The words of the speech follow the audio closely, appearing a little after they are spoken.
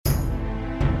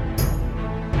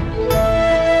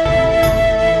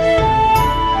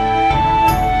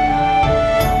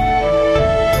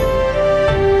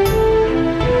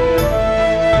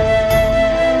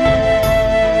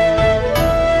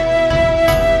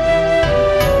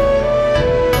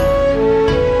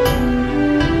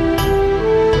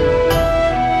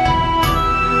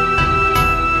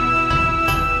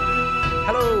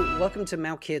to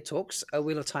Malkir Talks, a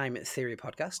Wheel of Time theory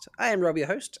podcast. I am Rob, your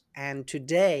host, and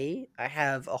today I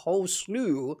have a whole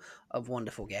slew of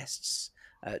wonderful guests,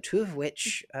 two of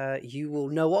which you will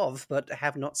know of, but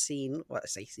have not seen, well, I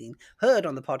say seen, heard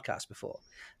on the podcast before.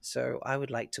 So I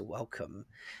would like to welcome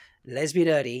Lesbian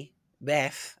Nerdy,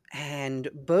 Beth, and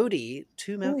Bodhi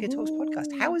to Malkir Talks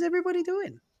podcast. How is everybody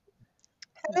doing?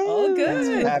 All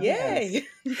good. Yay.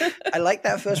 I like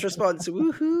that first response.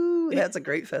 Woohoo. That's a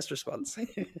great first response.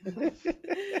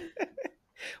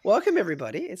 Welcome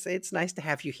everybody. It's nice to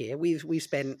have you here. We've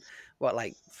spent what,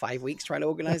 like 5 weeks trying to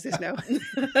organize this now?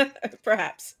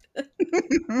 Perhaps.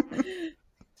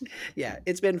 Yeah,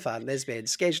 it's been fun. There's been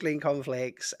scheduling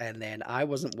conflicts, and then I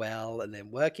wasn't well, and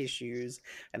then work issues,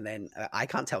 and then I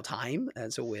can't tell time,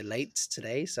 and so we're late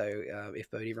today. So if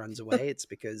Bodhi runs away, it's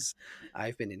because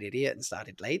I've been an idiot and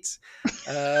started late.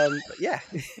 But yeah,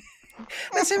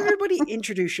 let's have everybody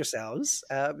introduce yourselves,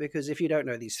 because if you don't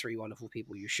know these three wonderful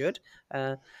people, you should.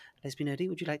 Lesbian Nerdy,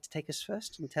 would you like to take us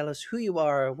first and tell us who you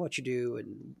are, what you do,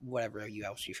 and whatever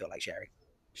else you feel like sharing?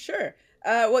 Sure.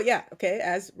 Well, yeah. Okay.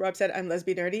 As Rob said, I'm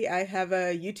Lesbian Nerdy. I have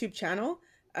a YouTube channel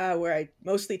where I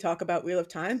mostly talk about Wheel of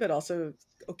Time, but also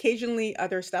occasionally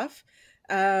other stuff.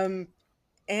 And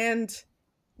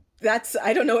that's,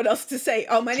 I don't know what else to say.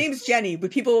 Oh, my name is Jenny, but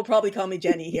people will probably call me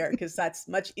Jenny here because that's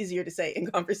much easier to say in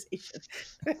conversation.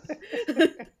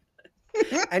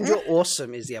 And you're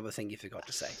awesome is the other thing you forgot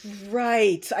to say.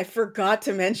 Right. I forgot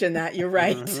to mention that. You're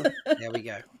right. Mm-hmm. There we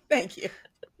go. Thank you.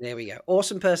 There we go.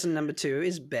 Awesome person number 2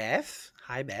 is Beth.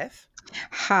 Hi, Beth.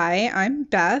 Hi, I'm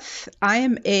Beth. I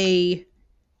am a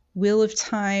Wheel of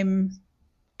Time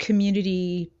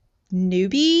community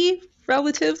newbie,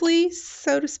 relatively,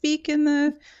 so to speak, in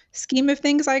the scheme of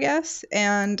things, I guess.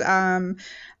 And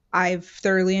I've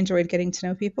thoroughly enjoyed getting to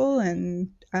know people, and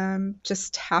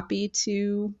just happy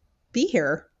to be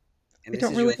here. I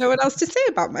don't really know what else to say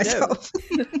about myself.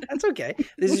 No, that's okay.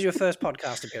 This is your first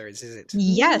podcast appearance, is it?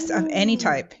 Yes, of any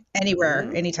type,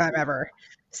 anywhere, anytime ever.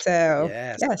 So,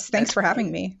 yes, thanks for having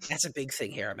me. That's a big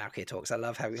thing here at Malkir Talks. I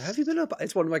love have you been on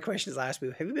it's one of my questions I ask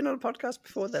people. Have you been on a podcast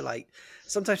before? They're like,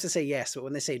 sometimes they say yes, but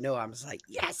when they say no, I'm just like,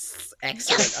 yes,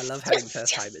 excellent. Yes, I love having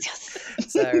first timers.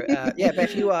 So, yeah,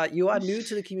 Beth, you are new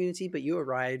to the community, but you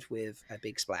arrived with a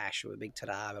big splash or a big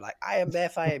ta-da. We're like, I am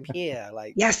Beth, I am here.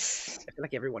 Like, yes, I feel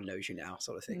like everyone knows you now,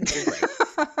 sort of thing. It's great.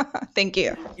 Thank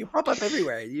you. You pop up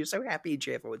everywhere. You're so happy and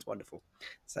cheerful. It's wonderful.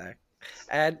 So.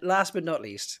 And last but not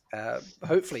least,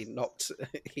 hopefully not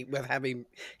with having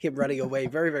him running away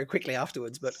very, very quickly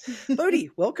afterwards, but Bodhi,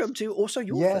 welcome to also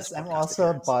your first podcast. Yes, I'm also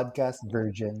appearance. A podcast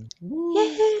virgin.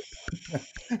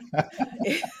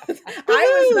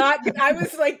 I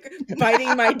was like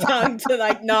biting my tongue to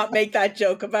like not make that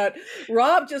joke about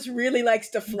Rob just really likes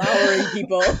to flowering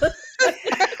people.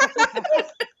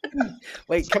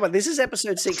 Wait, come on. This is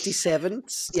episode 67.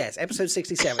 Yes, episode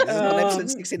 67. This is not episode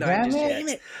 69 just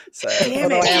yet. So, I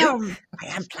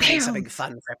am planning something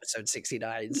fun for episode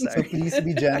 69. So please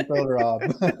be gentle, Rob.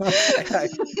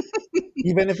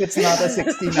 Even if it's not a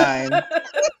 69,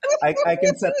 I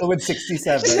can settle with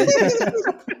 67.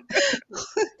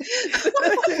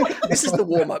 This is the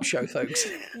warm-up show, folks.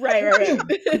 Right.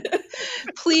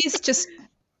 Please just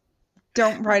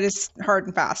don't write as hard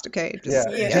and fast, okay? Just,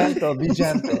 gentle, be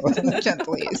gentle.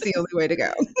 Gently is the only way to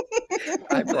go.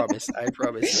 I promise.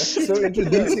 So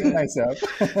introducing myself.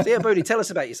 So yeah, Bodhi, tell us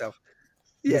about yourself.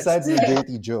 Besides the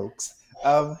dirty jokes.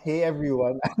 Hey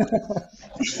everyone.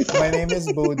 My name is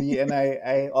Bodhi, and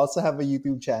I also have a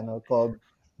YouTube channel called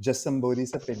Just Some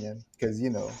Bodhi's Opinion, because,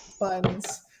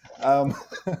 puns.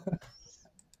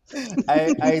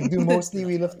 I do mostly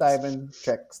Wheel of Time and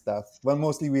Trek stuff. Well,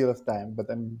 mostly Wheel of Time, but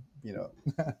I'm,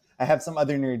 I have some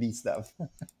other nerdy stuff.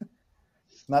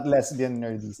 Not lesbian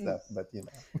nerdy stuff, but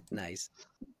Nice.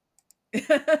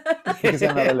 Because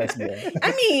I'm not a lesbian.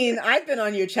 I mean, I've been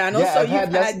on your channel, so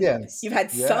you've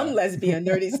had some lesbian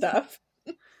nerdy stuff.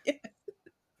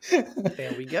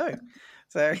 There we go.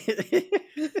 So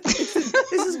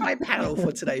this is my panel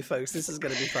for today, folks. This is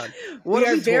going to be fun. We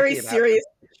are very serious,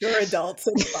 mature adults.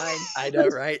 It's fine. I know,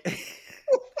 right?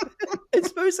 I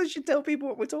suppose I should tell people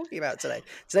what we're talking about today.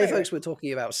 Today, folks, we're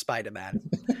talking about Spider-Man.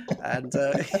 And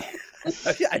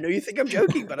I know you think I'm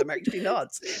joking, but I'm actually not,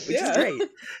 which is great.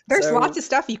 There's lots of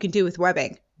stuff you can do with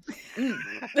webbing.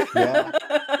 Yeah.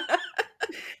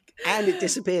 And it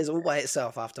disappears all by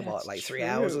itself after what, like 3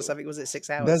 hours or something? Was it 6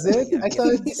 hours? Does it? I thought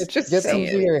it just gets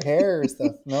into your hair or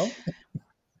stuff, no?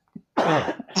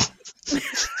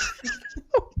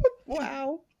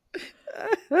 Wow.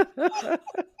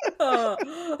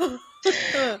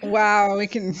 Wow,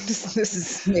 this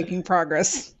is making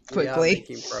progress We are quickly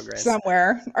making progress.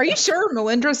 somewhere. Are you sure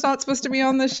Melinda's not supposed to be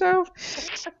on this show?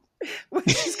 Well,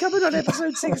 she's coming on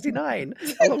episode 69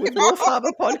 along with Raw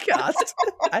Farmer Podcast.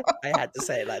 I had to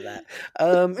say it like that.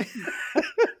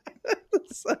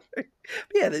 So,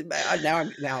 yeah,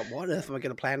 now what on earth am I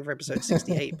going to plan for episode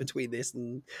 68 between this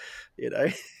and,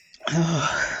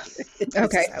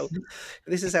 Okay.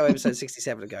 This is how episode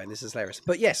 67 are going. This is hilarious.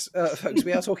 But yes, folks,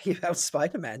 we are talking about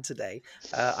Spider-Man today.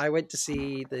 I went to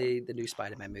see the new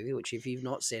Spider-Man movie, which if you've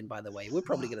not seen, by the way, we're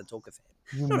probably going to talk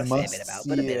not a fair bit about,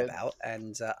 but a bit about,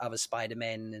 and other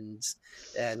Spider-Men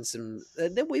and some.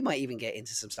 Then we might even get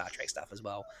into some Star Trek stuff as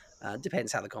well.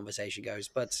 Depends how the conversation goes.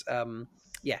 But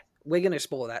yeah, we're going to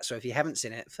explore that. So if you haven't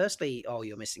seen it, firstly,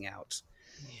 you're missing out.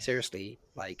 Seriously,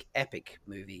 like epic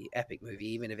movie,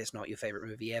 even if it's not your favorite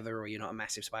movie ever or you're not a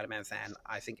massive Spider-Man fan,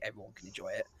 I think everyone can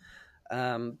enjoy it.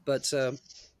 But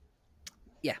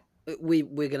yeah, we're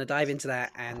going to dive into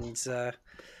that, and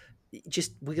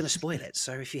we're going to spoil it.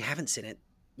 So if you haven't seen it,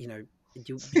 you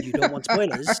don't want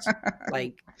spoilers,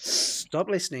 like stop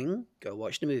listening, go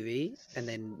watch the movie, and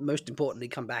then most importantly,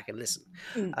 come back and listen.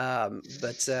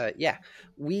 But yeah,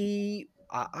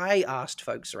 I asked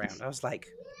folks around. I was like,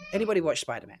 anybody watch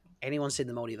Spider-Man? Anyone seen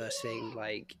the multiverse thing?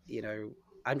 Like,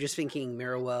 I'm just thinking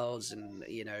Mirror Worlds and,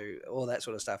 all that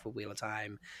sort of stuff with Wheel of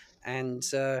Time. And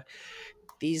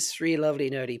these three lovely,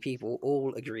 nerdy people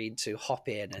all agreed to hop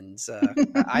in. And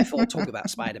I thought talk about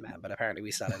Spider-Man, but apparently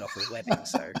we started off with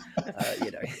weddings. So,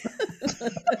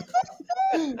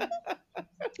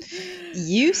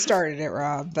 You started it,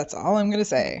 Rob. That's all I'm going to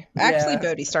say. Actually,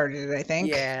 Bodhi started it, I think.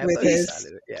 Yeah, with Bodhi his...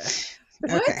 started it, yeah.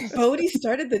 What? Okay. Bodhi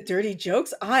started the dirty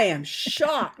jokes? I am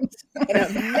shocked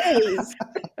and amazed.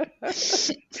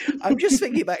 I'm just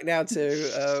thinking back now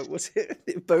to was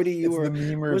it Bodhi? You were the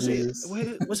meme reviews.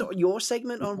 Was it your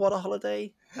segment on What a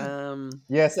Holiday?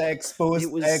 Yes, I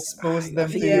exposed them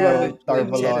to you you, were with Jed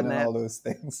Tarvalon, and and that. all those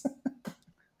things.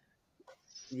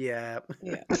 Yeah.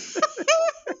 Yeah.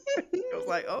 I was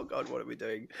like, oh god, what are we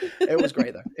doing? It was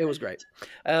great though. It was great.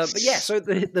 But yeah, so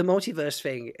the multiverse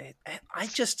thing, I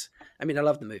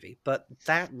love the movie, but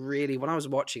that really, when I was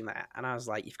watching that, and I was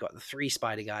like, you've got the three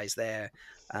Spider guys there,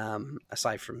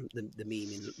 aside from the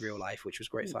meme in real life, which was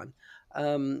great fun.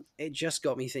 It just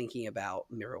got me thinking about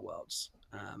Mirror Worlds.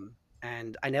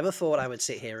 And I never thought I would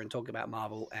sit here and talk about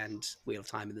Marvel and Wheel of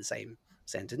Time in the same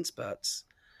sentence, but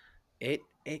it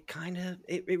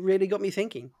really got me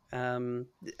thinking.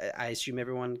 I assume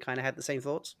everyone kind of had the same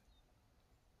thoughts.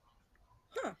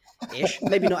 Ish.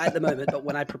 Maybe not at the moment, but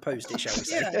when I proposed it, shall we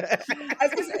say. Yeah. I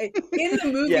was gonna say, in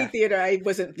the movie theater, I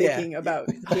wasn't thinking about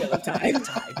Wheel of Time.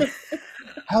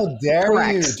 How dare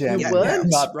Correct. you, Jen? You weren't?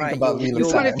 Not Right, think about you- Wheel of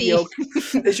you're one Time. of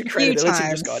the There's your credibility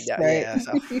times, just gone down. right? Yeah,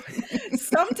 so.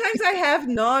 Sometimes I have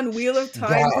non-Wheel of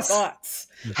Time Yes. thoughts.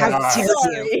 How Yes.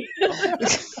 dare you?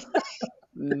 Sorry.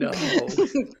 No.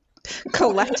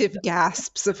 Collective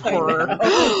gasps of horror.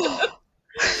 I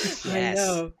Yes.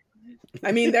 know.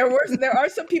 I mean, there are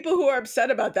some people who are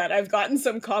upset about that. I've gotten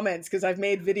some comments because I've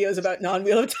made videos about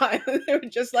non-Wheel of Time, and they were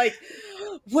just like,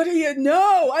 "What are you?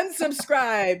 No,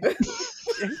 unsubscribe."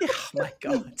 Oh my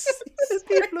god.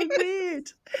 People are weird.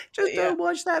 Just don't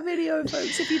watch that video,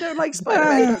 folks. If you don't like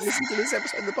Spider-Man, don't listen to this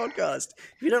episode of the podcast.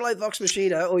 If you don't like Vox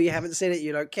Machina or you haven't seen it,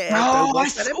 you don't care. Oh, don't watch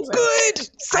it's that so episode. good.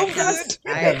 So good.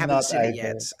 I have haven't not seen it either.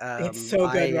 yet. It's so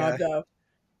good, Rob. Though.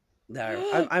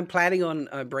 No, I'm planning on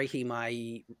breaking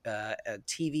my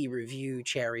TV review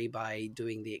cherry by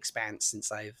doing The Expanse,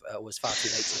 since I was far too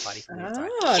late to the party for the time.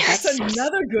 Ah, Yes. that's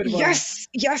another good one.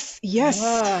 Yes.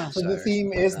 Ah. So the So,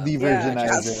 theme is yeah, de-virginizing, I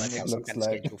it have some looks kind of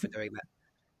like. schedule for doing that.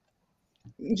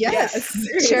 Yes.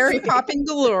 seriously. Cherry popping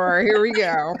galore. Here we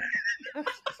go.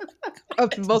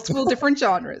 Of multiple different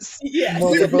genres. Yes.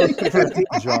 Multiple different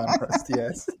genres,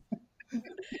 yes.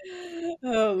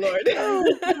 Oh Lord.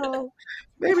 Oh, no.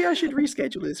 Maybe I should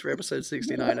reschedule this for episode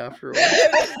 69 after all.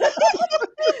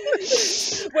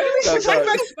 We're talking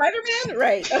about Spider-Man?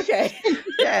 Right, okay.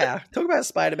 Yeah, talk about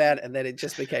Spider-Man, and then it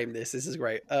just became this. This is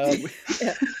great. Yeah.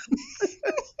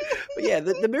 But yeah,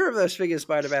 the Mirrorverse figure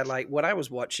Spider-Man, like when I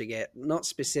was watching it, not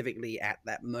specifically at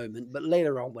that moment, but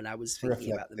later on when I was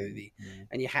thinking about the movie,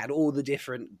 and you had all the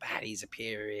different baddies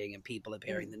appearing and people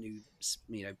appearing, the new,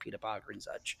 Peter Parker and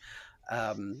such.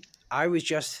 I was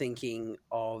just thinking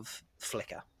of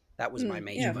Flickr. That was my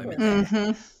major moment there.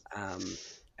 Mm-hmm.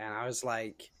 And I was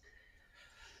like,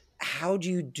 how do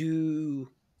you do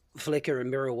Flickr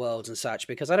and Mirror Worlds and such?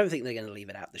 Because I don't think they're going to leave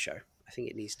it out of the show. I think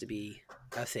it needs to be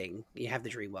a thing. You have the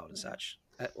Dream World and such.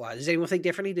 Well, does anyone think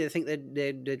differently? Do they think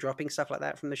they're dropping stuff like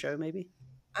that from the show, maybe?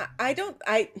 I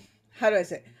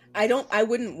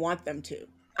wouldn't want them to.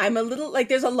 I'm a little like,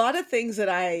 there's a lot of things that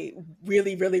I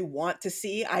really, really want to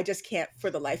see. I just can't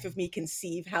for the life of me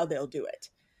conceive how they'll do it.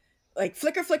 Like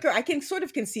Flicker Flicker, I can sort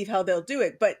of conceive how they'll do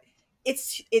it, but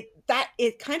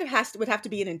it kind of would have to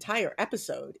be an entire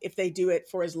episode if they do it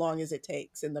for as long as it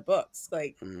takes in the books.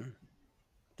 Like,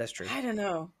 that's true. I don't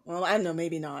know. Well, I don't know,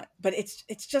 maybe not. But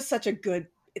it's just such a good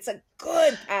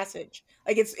passage.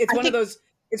 Like it's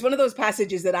one of those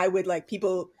passages that I would like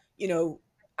people,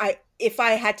 if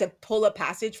I had to pull a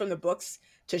passage from the books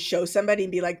to show somebody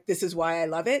and be like, this is why I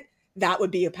love it, that would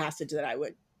be a passage that I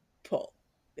would pull.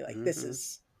 Be like, this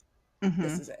is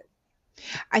it.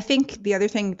 I think the other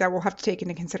thing that we'll have to take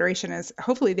into consideration is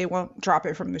hopefully they won't drop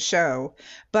it from the show,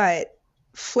 but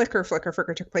Flicker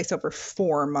took place over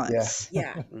 4 months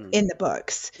in the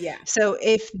books. Yeah. So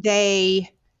if they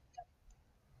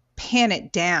pan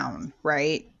it down,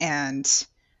 right, and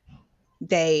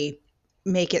they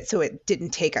make it so it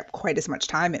didn't take up quite as much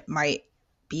time, it might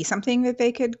be something that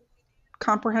they could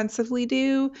comprehensively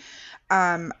do.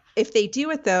 If they do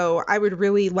it, though, I would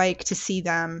really like to see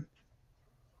them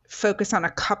focus on a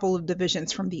couple of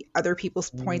divisions from the other people's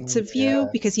points of view,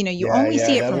 because you only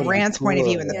see it from Rand's point of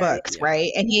view in the books, right?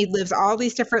 And he lives all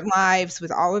these different lives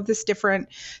with all of this different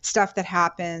stuff that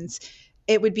happens.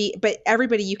 It would be, but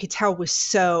everybody you could tell was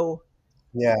so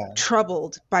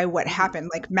troubled by what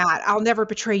happened. Like Mat, I'll never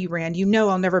betray you, Rand.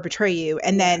 I'll never betray you.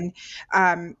 And then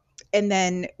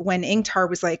when Ingtar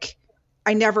was like,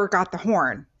 I never got the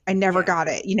horn. I never got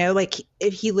it, like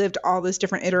if he lived all those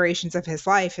different iterations of his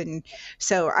life. And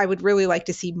so I would really like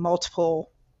to see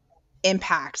multiple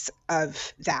impacts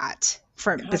of that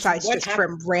besides just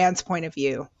from Rand's point of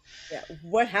Yeah.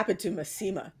 What happened to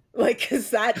Masema? Like,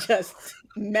 cause that just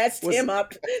messed him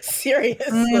up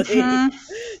seriously. Yeah.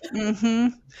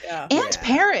 And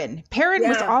Perrin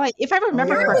was all, if I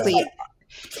remember correctly,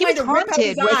 he was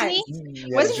haunted, wasn't he?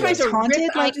 Wasn't he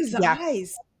haunted? Like, his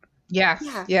eyes. Yeah.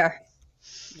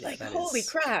 Like, holy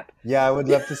crap. Yeah, I would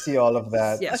love to see all of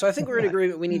that. Yeah, so I think we're in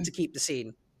agreement. We need to keep the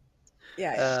scene.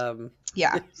 Yeah.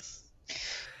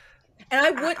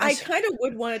 And I kind of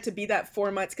would want it to be that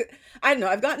 4 months. 'Cause, I don't know.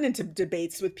 I've gotten into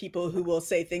debates with people who will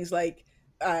say things like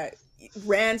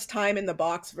Rand's time in the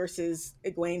box versus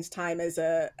Egwene's time as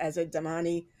a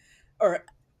Damani, or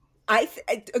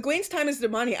Egwene's time as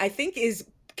Damani, I think is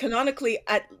canonically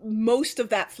at most of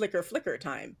that flicker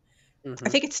time. I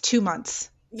think it's 2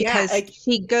 months. Because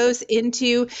she goes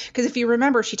into, because if you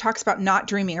remember, she talks about not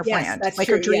dreaming of Rand. Like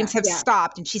true. Her dreams have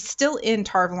stopped, and she's still in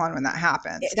Tar Valon when that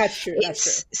happens. That's true.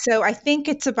 So I think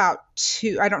it's about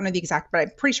 2, I don't know the exact, but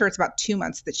I'm pretty sure it's about 2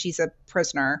 months that she's a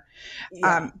prisoner.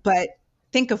 Yeah. But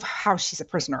think of how she's a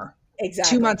prisoner.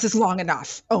 Exactly. 2 months is long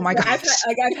enough. Oh my gosh.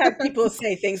 I've had people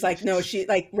say things like, no,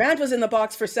 Rand was in the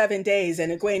box for 7 days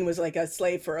and Egwene was like a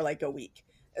slave for like a week.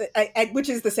 Which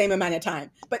is the same amount of time,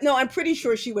 but no, I'm pretty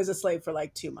sure she was a slave for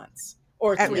like 2 months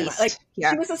or 3 months. Like she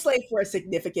was a slave for a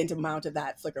significant amount of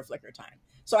that flicker time.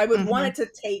 So I would want it to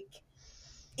take,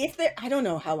 I don't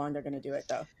know how long they're going to do it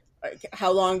though. Like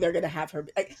how long they're going to have her.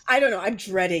 I don't know. I'm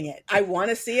dreading it. I want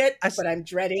to see it, but I'm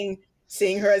dreading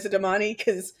seeing her as a Damani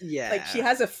because like she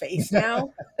has a face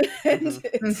now, and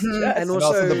it's just, and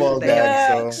also the ball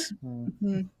gag. So.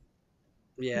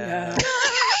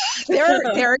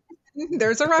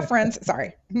 There's a reference.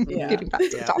 Sorry. Getting back to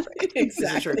the topic.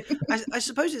 Exactly. I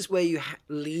suppose it's where you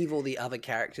leave all the other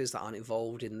characters that aren't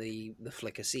involved in the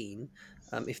flicker scene.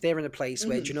 If they're in a place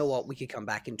where, do you know what, we could come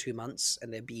back in 2 months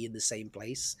and they'd be in the same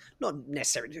place. Not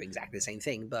necessarily doing exactly the same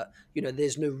thing, but,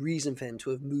 there's no reason for them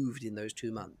to have moved in those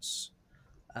 2 months.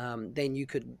 Then you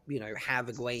could, have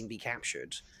Egwene be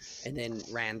captured and then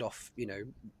Rand off,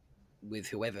 with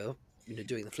whoever,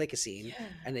 doing the flicker scene,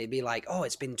 and they'd be like, oh,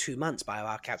 it's been 2 months by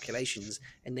our calculations,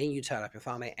 and then you turn up in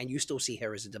Farmate and you still see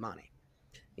her as a Damani.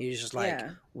 And you're just like,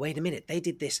 wait a minute, they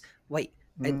did this, wait.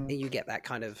 And you get that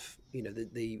kind of,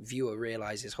 the viewer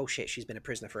realizes, oh shit, she's been a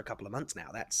prisoner for a couple of months now.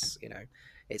 That's,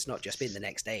 it's not just been the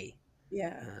next day.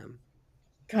 Yeah.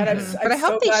 God, I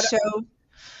hope they show...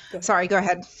 Sorry, go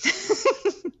ahead.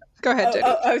 Go ahead, Jenny.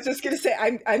 I was just going to say,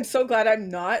 I'm so glad I'm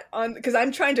not on, because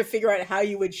I'm trying to figure out how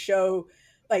you would show,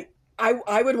 like,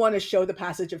 I would want to show the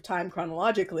passage of time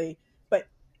chronologically, but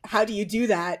how do you do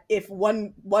that if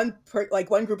one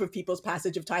group of people's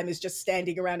passage of time is just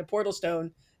standing around a portal stone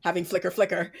having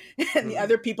flicker, and the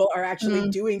other people are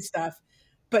actually doing stuff?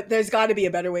 But there's got to be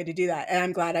a better way to do that, and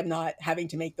I'm glad I'm not having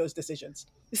to make those decisions.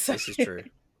 So, this is true.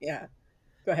 Yeah.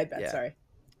 Go ahead, Ben. Sorry.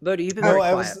 Bodhi, you've been very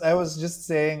quiet. I was just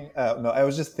saying. I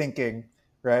was just thinking.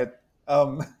 Right.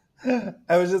 I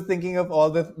was just thinking of all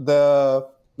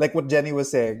the like what Jenny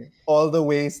was saying, all the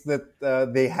ways that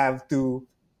they have to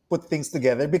put things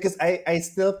together, because I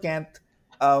still can't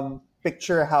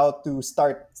picture how to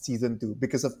start season 2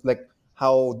 because of like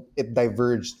how it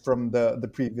diverged from the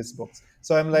previous books.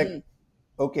 So I'm like,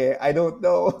 okay, I don't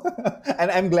know.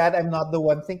 And I'm glad I'm not the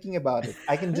one thinking about it.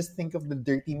 I can just think of the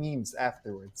dirty memes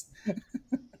afterwards.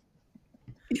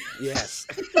 Yes.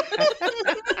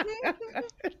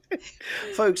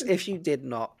 Folks, if you did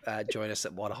not join us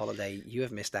at What a Holiday, you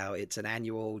have missed out. It's an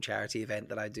annual charity event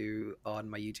that I do on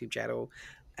my YouTube channel.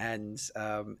 And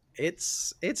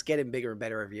it's getting bigger and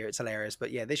better every year. It's hilarious.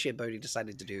 But yeah, this year Bodhi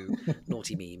decided to do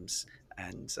naughty memes.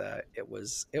 And it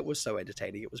was so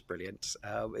entertaining. It was brilliant.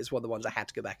 It's one of the ones I had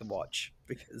to go back and watch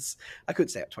because I couldn't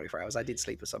stay up 24 hours. I did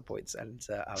sleep at some points, and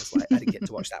I was like, I didn't get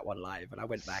to watch that one live. And I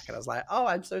went back and I was like, oh,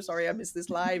 I'm so sorry I missed this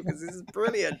live because this is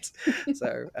brilliant.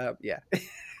 So yeah.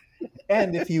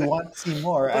 And if you want to see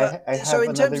more, But, I have so in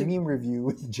another terms of- meme review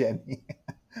with Jenny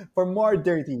for more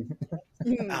dirty.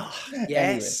 Oh,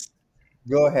 yes,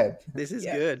 Go ahead. this is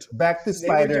Yeah. good. Back to They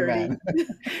were Spider-Man.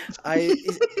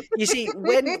 You see,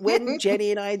 when Jenny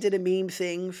and I did a meme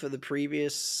thing for the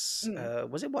previous,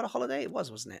 was it What a Holiday? It was,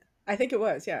 wasn't it? I think it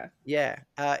was, yeah. Yeah,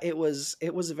 it was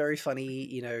a very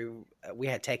funny, we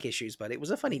had tech issues, but it was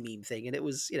a funny meme thing, and it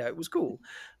was cool.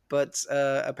 But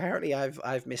apparently,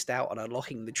 I've missed out on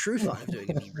unlocking the true fun of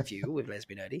doing a meme review with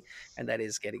Lesbian Nerdy, and that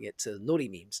is getting it to naughty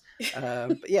memes.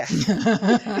 But yeah,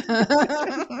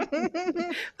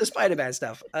 the Spider-Man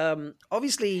stuff.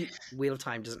 Obviously, Wheel of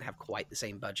Time doesn't have quite the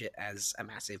same budget as a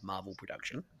massive Marvel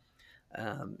production.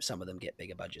 Some of them get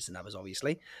bigger budgets than others,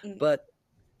 obviously, but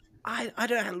I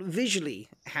don't know visually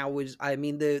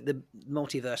the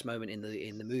multiverse moment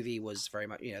in the movie was very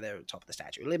much they're at the top of the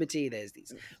Statue of Liberty. There's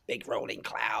these big rolling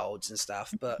clouds and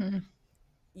stuff, but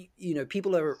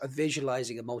people are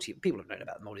visualizing people have known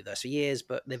about the multiverse for years,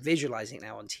 but they're visualizing it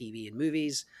now on TV and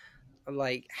movies.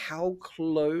 Like, how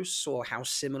close or how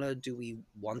similar do we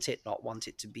not want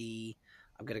it to be?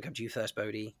 I'm going to come to you first,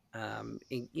 Bodhi.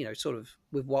 Sort of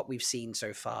with what we've seen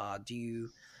so far, do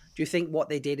you think what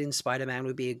they did in Spider-Man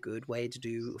would be a good way to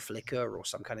do Flickr or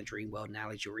some kind of dream world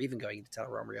analogy, or even going into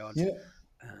Teleron?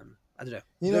 I don't know.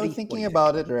 Bodhi, Thinking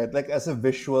about it, right? Like as a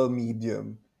visual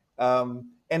medium,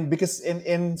 and because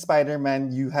in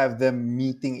Spider-Man you have them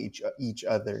meeting each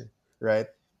other, right?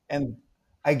 And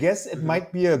I guess it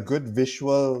might be a good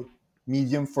visual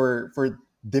medium for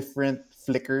different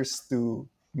flickers to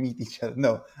meet each other.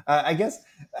 No, I guess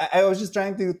I was just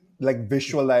trying to like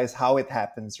visualize how it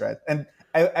happens, right? And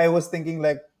I was thinking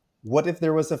like, what if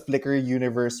there was a Flickr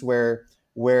universe where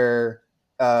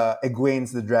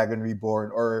Egwene's the Dragon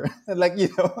Reborn, or like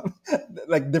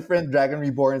like different Dragon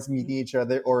Reborns meeting each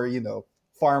other, or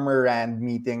Farmer Rand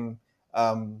meeting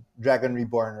Dragon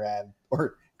Reborn Rand,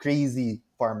 or crazy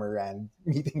Farmer Rand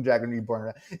meeting Dragon Reborn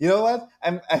Rand. You know what?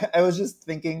 I was just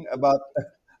thinking about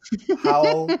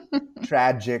how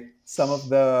tragic some of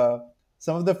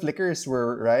the flickers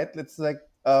were, right? It's like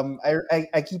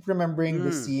I keep remembering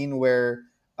the scene where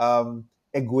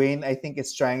Egwene, I think,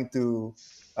 is trying to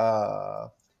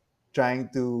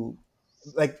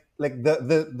like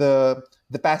the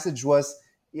passage was,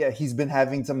 he's been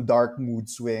having some dark mood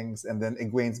swings, and then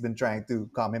Egwene's been trying to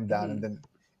calm him down, and then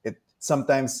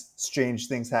sometimes strange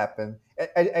things happen.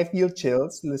 I feel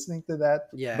chills listening to that.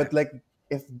 Yeah. But like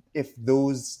if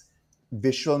those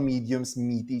visual mediums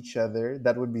meet each other,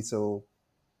 that would be so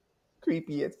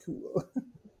creepy and cool.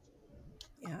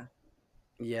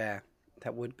 Yeah,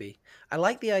 that would be. I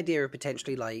like the idea of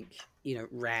potentially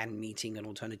Rand meeting an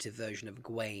alternative version of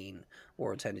Egwene, or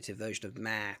alternative version of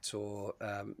Matt, or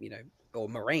or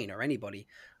Moraine, or anybody.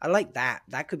 I like that.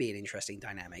 That could be an interesting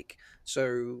dynamic.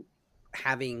 So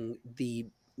having the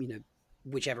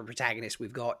whichever protagonist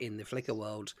we've got in the Flickr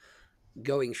world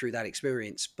going through that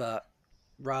experience, but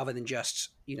rather than just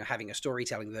having a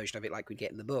storytelling version of it like we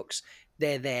get in the books,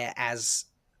 they're there as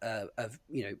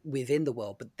within the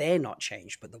world, but they're not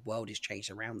changed, but the world is changed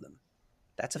around them.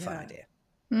 That's a fun idea.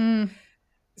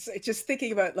 So just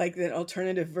thinking about like the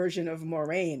alternative version of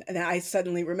Moraine, and I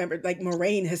suddenly remembered like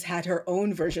Moraine has had her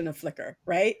own version of Flickr,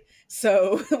 right?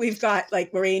 So we've got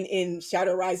like Moraine in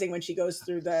Shadow Rising when she goes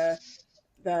through the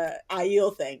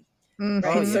Aiel thing, right?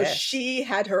 Oh, So yes. she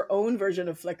had her own version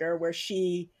of Flickr where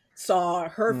she saw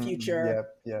her future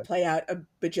play out a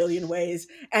bajillion ways,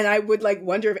 and I would like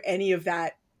wonder if any of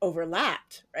that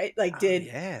overlapped, right? Like,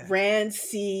 did Rand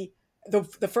see the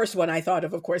first one I thought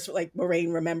of course, like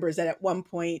Moraine remembers that at one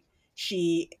point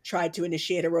she tried to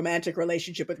initiate a romantic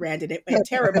relationship with Rand and it went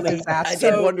terribly. I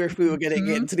did wonder if we were going to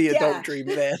get into the adult dream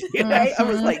there. Right? I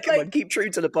was like, come on, keep true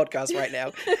to the podcast right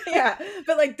now. Yeah,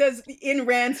 but like, in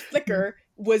Rand's Flickr,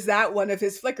 was that one of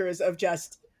his flickers of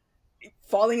just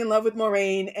falling in love with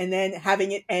Moraine and then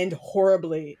having it end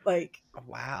horribly? Like,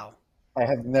 wow. I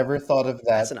have never thought of that.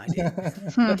 That's an idea.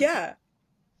 Yeah.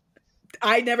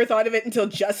 I never thought of it until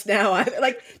just now.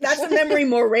 That's a memory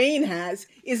Moiraine has.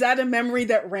 Is that a memory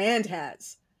that Rand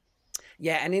has?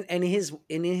 Yeah, and in his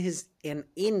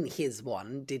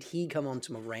one, did he come on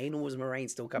to Moiraine, or was Moiraine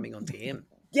still coming on to him?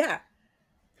 Yeah.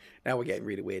 Now we're getting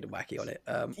really weird and wacky on it.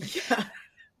 Yeah.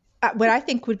 What I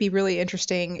think would be really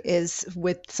interesting is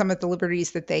with some of the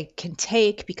liberties that they can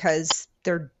take, because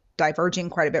they're diverging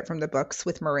quite a bit from the books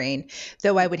with Moiraine,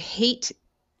 though I would hate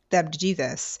them to do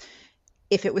this.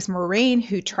 If it was Moiraine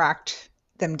who tracked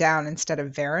them down instead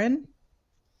of Varen,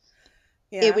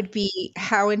 it would be,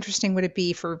 how interesting would it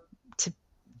be to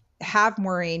have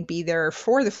Moiraine be there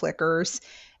for the Flickers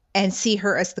and see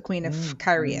her as the Queen of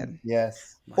Cairhien?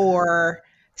 Yes. Or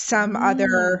some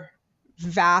other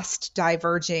vast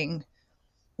diverging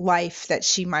life that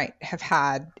she might have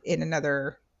had in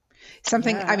another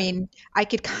something. Yeah. I mean, I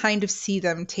could kind of see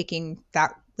them taking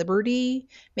that liberty.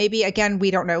 Maybe, again,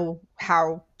 we don't know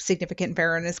how significant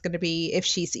Varen is going to be, if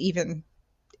she's even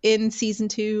in season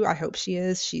 2. I hope she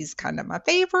is. She's kind of my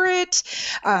favorite.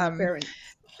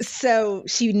 So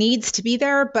she needs to be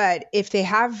there. But if they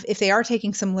are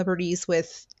taking some liberties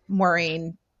with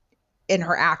Moiraine in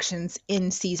her actions in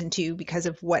season 2 because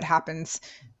of what happens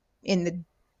in the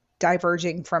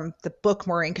diverging from the book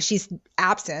Moiraine, because she's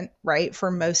absent, right,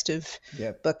 for most of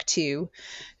book 2.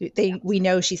 We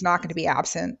know she's not going to be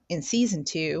absent in season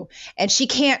 2, and she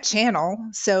can't channel.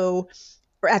 So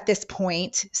at this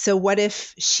point, so what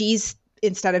if she's,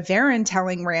 instead of Varen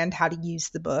telling Rand how to use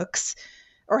the books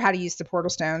or how to use the portal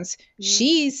stones,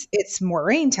 it's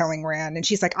Moiraine telling Rand, and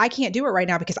she's like, I can't do it right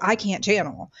now because I can't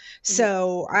channel.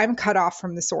 So I'm cut off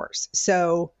from the source.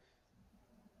 So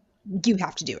you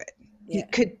have to do it. Yeah.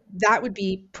 That would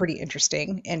be pretty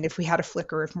interesting. And if we had a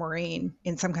flicker of Moiraine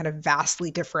in some kind of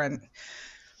vastly different,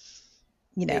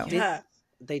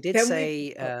 They did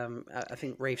say, I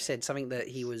think Rafe said something that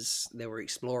they were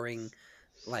exploring,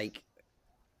 like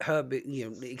her,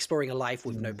 exploring a life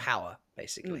with no power,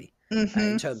 basically.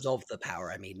 In terms of the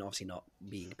power, I mean, obviously not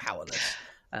being powerless.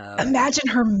 Imagine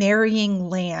her marrying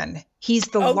Lan. He's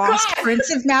the lost prince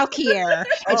of Malkier,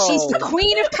 and she's the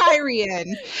queen of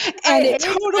Cairhien. And it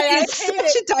totally is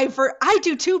such a divert. I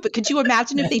do too, but could you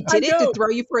imagine if they did it to throw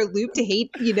you for a loop to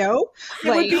hate, It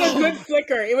would be a good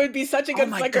flicker. It would be such a good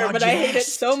flicker, God, but I hate it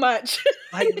so much.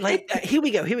 Here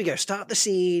we go. Start the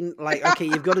scene. Like, okay,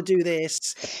 you've got to do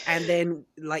this. And then,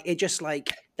 it just,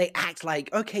 they act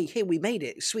like, okay, here, we made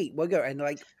it. Sweet, we'll go. And,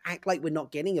 act like we're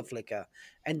not getting a flicker.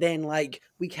 And then,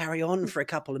 we carry on for a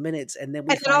couple of minutes, and then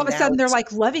all of a sudden they're,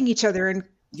 loving each other and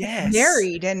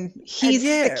married, and he's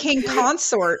the king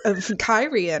consort of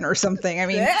Cairhien or something. I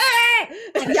mean,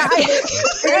 no,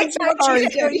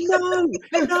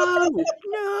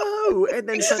 and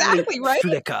then suddenly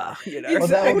flicker. Well,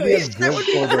 that would be a good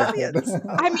photo.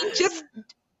 I mean, just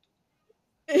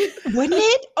wouldn't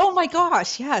it? Oh my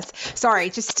gosh, yes. Sorry,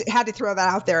 just had to throw that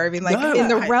out there. I mean, in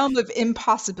the realm of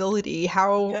impossibility,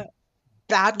 how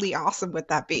badly awesome would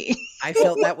that be? I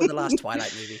felt that with the last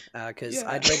Twilight movie, because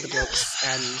I'd read the books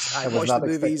and I watched the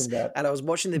movies, and I was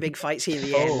watching the big fight scene at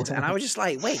the end, and I was just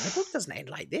like, wait, the book doesn't end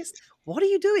like this. What are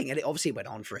you doing? And it obviously went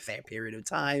on for a fair period of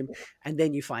time, and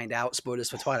then you find out, spoilers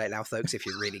for Twilight now, folks, if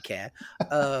you really care,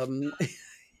 that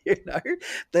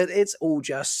it's all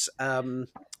just not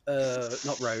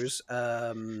Rose,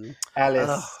 Alice.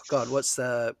 Oh God,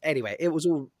 anyway, it was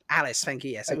all Alice, thank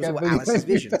you. Yes, it was all Alice's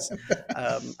visions.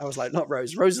 I was like, not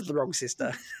Rose. Rose is the wrong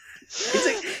sister.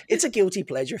 It's a guilty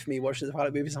pleasure for me watching the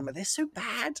Twilight movies. I'm like, they're so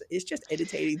bad. It's just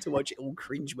entertaining to watch all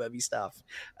cringeworthy stuff.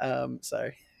 I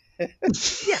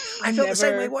felt the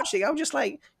same way watching. I'm just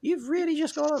like, you've really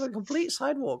just gone on a complete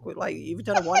sidewalk with you've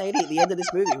done a 180 at the end of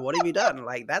this movie. What have you done?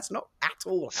 That's not at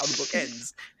all how the book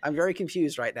ends. I'm very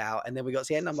confused right now. And then we got to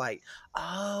the end. I'm like,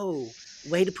 oh,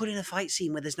 way to put in a fight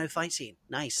scene where there's no fight scene.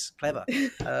 Nice, clever.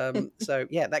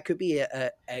 That could be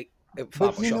a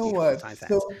far more shocking for time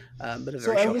fans, but a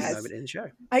very shocking moment in the show.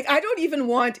 I don't even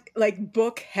want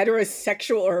book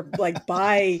heterosexual or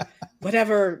bi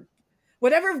whatever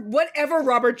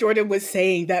Robert Jordan was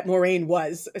saying that Moiraine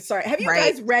was. Sorry, have you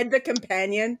guys read The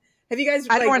Companion? Have you guys?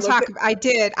 I don't want to talk. I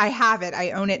did. I have it.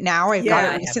 I own it now. I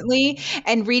got it recently,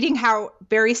 and reading how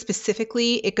very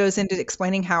specifically it goes into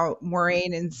explaining how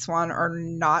Moiraine and Siuan are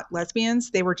not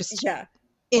lesbians. They were just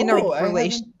in a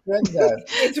relation.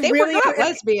 They were not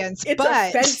lesbians. It's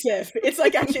offensive. It's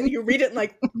actually you read it and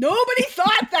nobody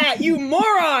thought that, you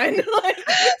moron.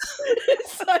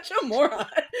 It's such a moron.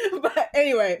 But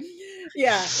anyway,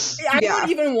 I don't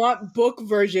even want book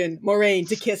version Moiraine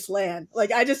to kiss Lan.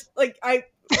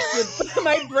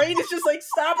 My brain is just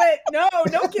stop it. No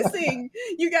kissing.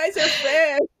 You guys are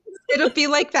fans. It'll be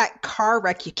like that car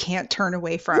wreck you can't turn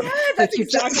away from. Yeah, Like, that's you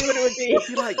just- exactly what it would be.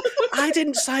 You're like, I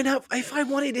didn't sign up. If I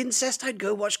wanted incest, I'd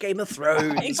go watch Game of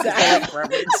Thrones. Exactly.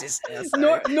 I'm an insister,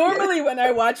 so- Normally, when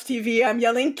I watch TV, I'm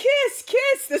yelling, kiss,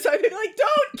 kiss. This I'd be like,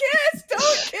 don't kiss, don't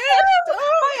kiss,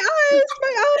 don't.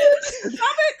 my eyes.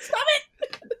 Stop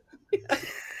it.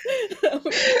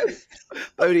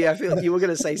 Bodhi, I feel you were going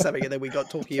to say something and then we got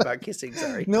talking about kissing.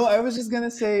 Sorry. No, I was just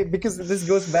gonna say, because this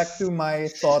goes back to my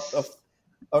thought of,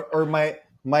 or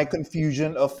my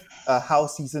confusion of how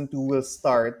season 2 will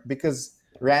start, because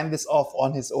Rand is off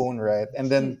on his own, right? And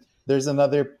then there's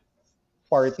another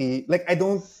party. Like I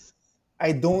don't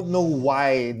know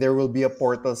why there will be a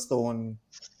portal stone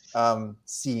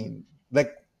scene.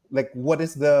 Like what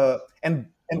is the and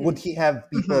would he have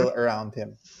people around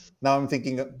him? Now I'm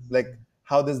thinking like,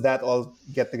 how does that all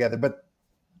get together? But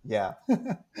yeah.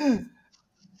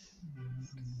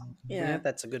 Yeah,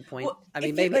 that's a good point. Well, I if mean,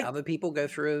 you, maybe like- other people go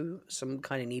through some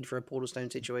kind of need for a portal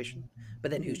stone situation,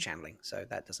 but then who's channeling? So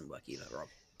that doesn't work either, Rob.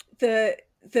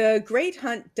 The Great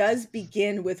Hunt does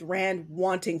begin with Rand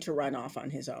wanting to run off on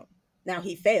his own. Now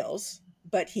he fails,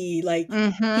 but he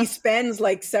he spends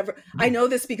like several. I know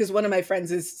this because one of my friends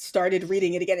has started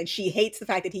reading it again, and she hates the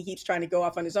fact that he keeps trying to go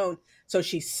off on his own. So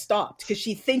she stopped because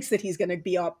she thinks that he's going to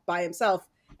be up by himself,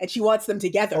 and she wants them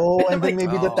together. Oh, I'm and then like,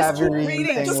 maybe the oh, just keep Taverine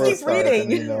reading, thing just will keep start,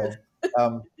 reading.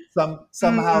 and,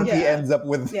 somehow he Yeah. ends up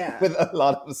with Yeah. with a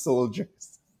lot of soldiers.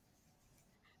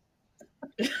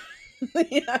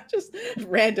 Yeah, just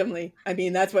randomly. I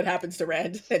mean, that's what happens to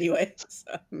Rand anyway.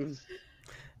 So.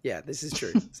 Yeah, this is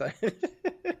true. So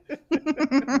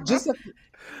Just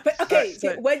But okay,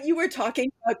 so- when you were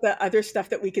talking about the other stuff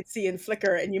that we could see in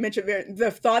Flickr, and you mentioned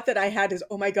the thought that I had is,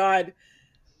 oh my god,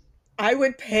 I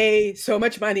would pay so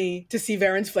much money to see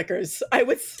Varen's Flickers. I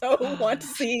would so want to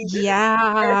see,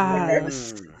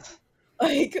 Yes. Mm.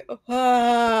 like,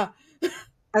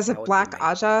 As a That would be Black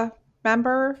amazing. Aja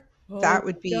member, That oh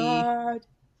would be- God.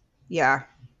 yeah.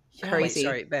 Yeah. Wait, Crazy.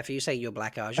 sorry, Beth, are you saying you're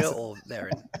Black Aja or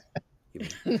Varen?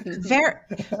 Ver-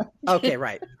 Okay,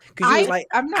 right. Because you was like,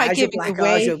 I'm not as a giving Black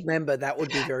away Aja member, that would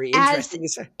be very As- interesting.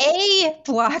 So a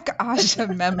Black Aja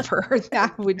member.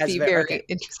 That would As be Ver- very okay.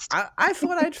 interesting. I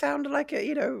thought I'd found like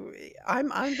a, I'm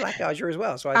Black Aja as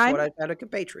well, so I I'm- thought I'd found a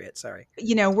compatriot. Sorry.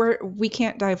 We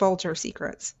can't divulge our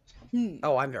secrets. Hmm.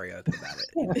 Oh, I'm very open about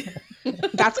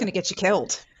it. That's going to get you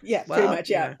killed. Yeah, pretty Well, much.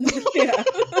 Yeah. Yeah.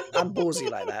 I'm ballsy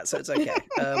like that, so it's okay.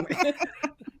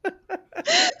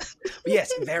 But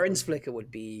yes, Varen's Flicker would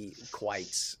be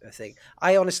quite a thing.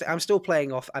 I'm still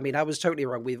playing off. I mean, I was totally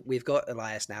wrong. We've got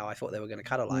Elias now. I thought they were going to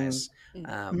cut Elias,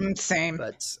 Same.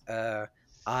 but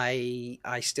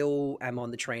I still am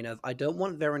on the train of I don't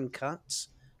want Varen cut,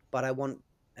 but I want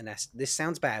this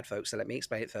sounds bad, folks. So let me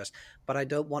explain it first. But I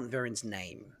don't want Varen's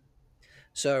name.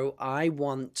 So I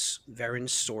want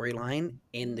Varen's storyline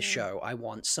in the show. I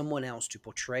want someone else to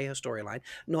portray her storyline.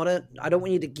 I don't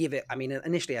want you to give it. I mean,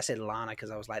 initially I said Lana because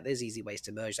I was like, there's easy ways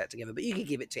to merge that together, but you could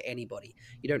give it to anybody.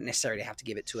 You don't necessarily have to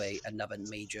give it to another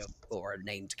major or a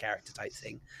named character type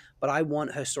thing. But I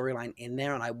want her storyline in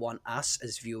there, and I want us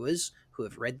as viewers who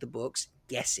have read the books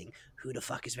guessing who the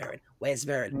fuck is Varen? Where's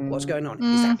Varen? What's going on?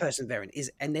 Is that person Varen?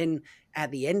 And then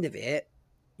at the end of it,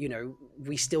 you know,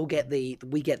 we still get the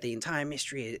entire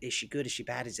mystery. Is she good? Is she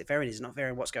bad? Is it Varen? Is it not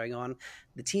Varen? What's going on?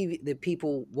 The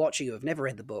people watching who have never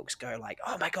read the books go like,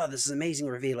 oh my God, this is an amazing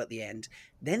reveal at the end.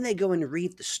 Then they go and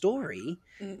read the story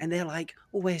and they're like,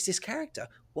 well, where's this character?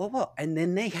 What? And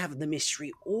then they have the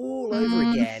mystery all over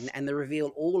again and the reveal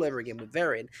all over again with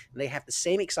Varen. And they have the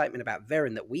same excitement about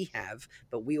Varen that we have,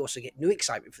 but we also get new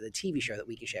excitement for the TV show that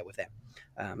we can share with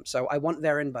them. So I want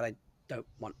Varen, but I don't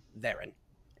want Varen.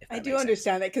 I do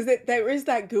understand that because there is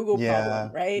that Google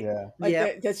problem, right? Yeah.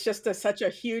 Like that's just such a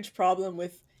huge problem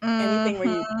with anything where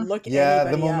you look at Yeah,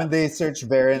 anybody the moment up. they search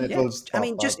Varen, it Yeah. will just I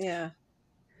mean, pop just- up. Yeah.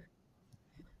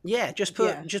 Yeah, just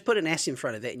put an S in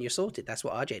front of it and you're sorted. That's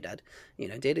what RJ did.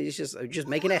 It's just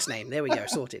make an S name. There we go,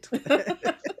 sorted.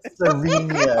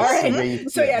 Serenia. All right. Serenia.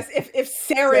 So yes, if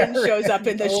Saren shows up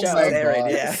in the Oh show, my Saren,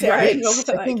 God. yeah. Saren Right. will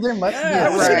be I like, think there must be Yeah, I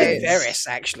a was thinking Right. Varys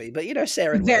actually, but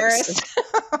Saren works.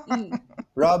 Varys.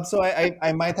 Rob, so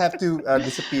I might have to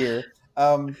disappear.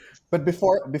 But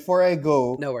before I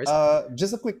go, No worries.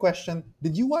 just a quick question: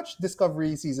 did you watch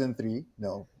Discovery season 3?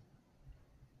 No.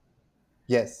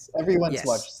 Yes, everyone's Yes.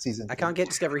 watched season 3. I can't get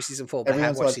Discovery season 4, but I have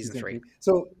Everyone's watched watched season 3.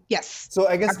 So Yes.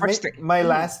 I guess I've watched 3. my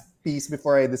last piece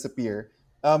before I disappear.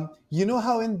 You know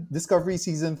how in Discovery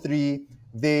season 3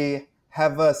 they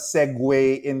have a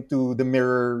segue into the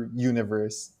mirror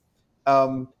universe,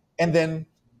 and then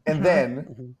And Mhm.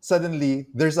 then suddenly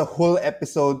there's a whole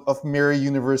episode of Mirror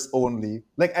Universe only.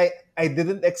 Like I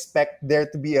didn't expect there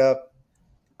to be a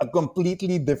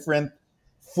completely different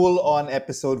full-on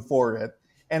episode for it.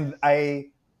 And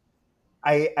I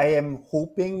am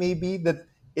hoping maybe that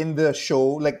in the show,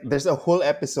 like there's a whole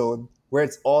episode where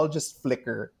it's all just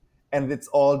flicker and it's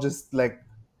all just like,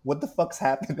 what the fuck's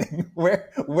happening? Where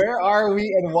are we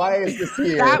and why is this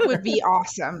here? That would be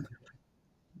awesome.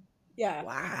 Yeah.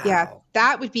 Wow. Yeah,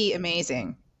 that would be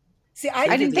amazing. See,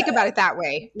 I didn't think that. about it that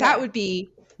way. Yeah. That would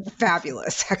be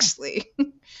fabulous, actually.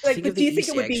 Like, Think but of do the you think it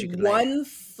Easter would eggs be you could, like- one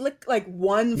flick, like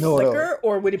one No, flicker,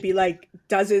 or would it be like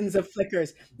dozens of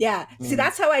flickers? Yeah. See, Mm.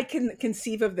 that's how I can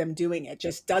conceive of them doing it.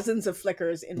 Just dozens of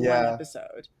flickers in one Yeah.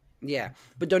 episode. Yeah,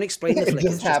 but don't explain the It flickers.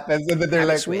 just happens and then they're have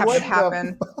a like, switch. Have what it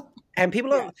happen. And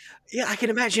people Yeah. are, yeah, I can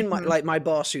imagine Mhm. like my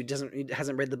boss who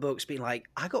hasn't read the books being like,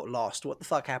 I got lost. What the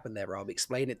fuck happened there, Rob?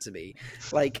 Explain it to me.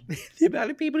 Like the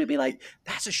amount of people who'd be like,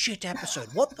 that's a shit episode.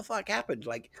 What the fuck happened?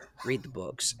 Like, read the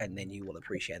books and then you will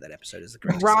appreciate that episode as the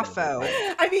greatest. Bravo.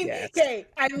 I mean, Yes. hey,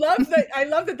 I love that. I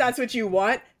love that. That's what you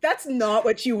want. That's not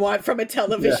what you want from a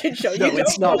television show. No, You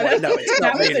it's don't not want what- no, it's that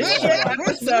not was really a what shit I want.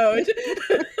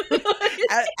 episode.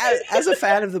 As a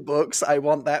fan of the books, I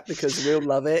want that because we'll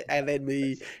love it, and then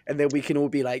we can all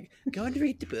be like, go and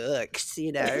read the books,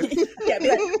 you know. Yeah, be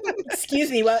like, excuse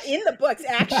me. Well, in the books,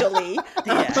 actually,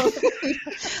 Yeah.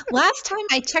 Last time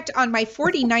I checked on my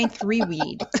 49th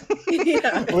reread,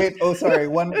 yeah. Wait, oh sorry,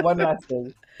 one last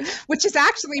thing. which is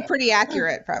actually pretty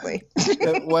accurate, probably.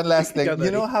 One last thing. Go, You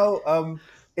buddy. know how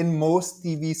in most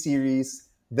TV series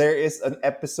there is an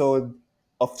episode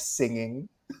of singing?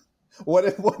 What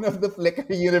if one of the Flickr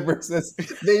universes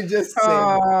they just sing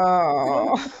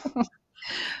Oh,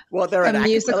 Well, they're A an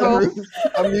musical? acapella group.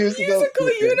 a musical Musical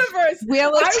universe. Wheel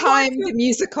of I Time, want the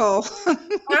musical.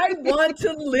 I want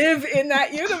to live in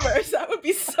that universe. That would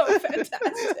be so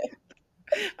fantastic.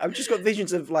 I've just got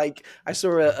visions of like I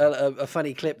saw a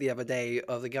funny clip the other day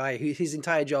of the guy who his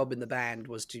entire job in the band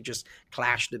was to just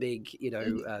clash the big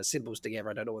cymbals together.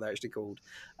 I don't know what they're actually called,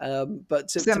 but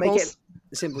to make it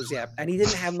cymbals, yeah. And he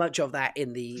didn't have much of that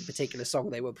in the particular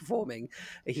song they were performing.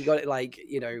 He got it like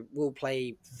we'll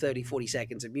play 30-40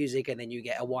 seconds of music and then you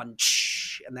get a one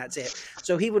and that's it.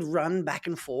 So he would run back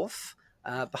and forth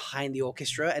behind the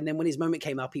orchestra, and then when his moment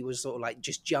came up he was sort of like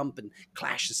just jump and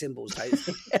clash the cymbals.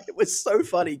 It was so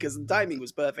funny because the timing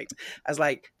was perfect. I was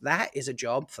like, that is a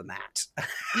job for Matt.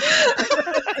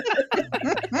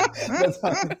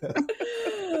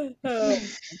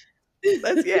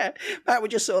 Matt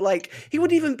would just sort of like, he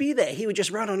wouldn't even be there, he would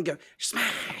just run on and go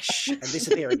smash and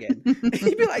disappear again.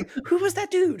 He'd be like, who was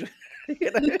that dude?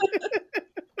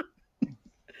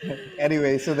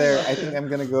 Anyway, so there. I think I'm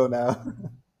gonna go now.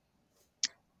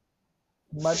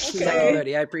 Much Okay. Thank you, love.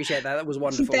 Bodhi. I appreciate that. That was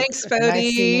wonderful. Thanks, Nice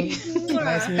Bodhi. seeing-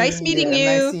 Nice meeting and you.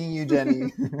 Nice seeing you,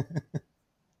 Jenny.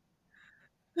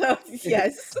 Oh,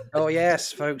 yes. Oh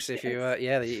yes, folks! If you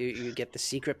you get the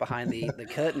secret behind the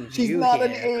curtain. She's view not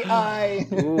an here. AI.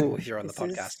 Ooh, if you're on the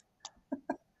This is- podcast.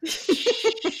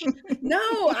 No,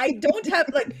 I don't have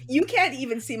you can't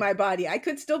even see my body. I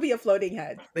could still be a floating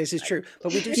head. This is true,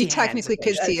 but we do see You technically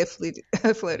hands, could see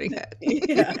a floating head.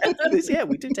 Yeah. yeah,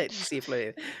 we do technically see a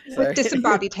floating. So, With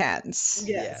disembodied hands.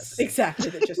 Yes, Yes. exactly.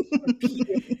 They're just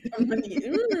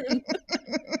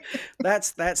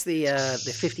that's the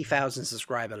 50,000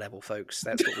 subscriber level, folks.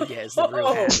 That's what we get as the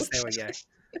real hands. There we go.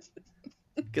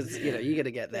 Because you're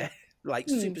gonna get there like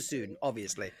super soon,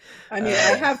 obviously. I mean,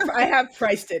 I have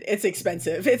priced it. It's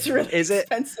expensive. It's really Is it?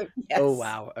 expensive. Yes. Oh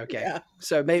wow. Okay. Yeah.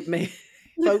 So may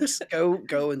folks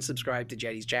go and subscribe to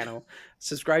Jenny's channel.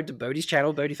 Subscribe to Bodhi's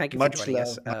channel. Bodhi, thank you for Much joining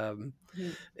us.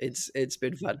 It's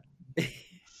been fun.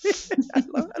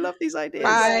 I love these ideas.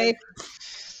 Bye.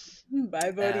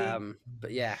 Bye, buddy.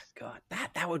 But yeah, God,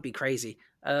 that would be crazy.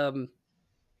 All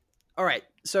right,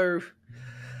 so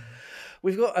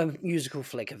we've got a musical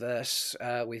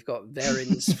flickerverse. We've got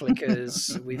Veren's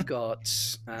flickers. We've got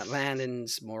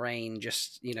Landon's Moraine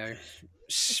just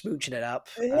smooching it up.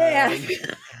 Yeah.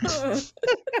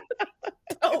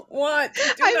 Don't want. Do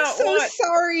I'm not so want.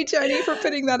 sorry, Jenny, for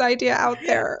putting that idea out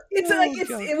there. It's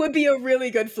it would be a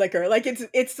really good flicker. Like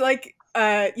it's like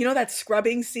that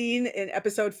scrubbing scene in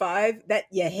episode 5 that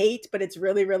you hate, but it's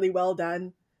really, really well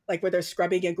done. Like where they're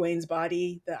scrubbing Egwene's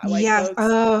body. The white Yes. clothes.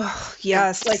 Oh,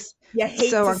 yes. Like you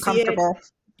hate so to uncomfortable. see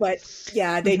it, but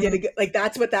yeah, they did a good, like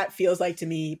that's what that feels like to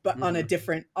me, but on a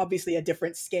different, obviously a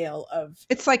different scale of.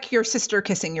 It's like your sister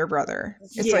kissing your brother.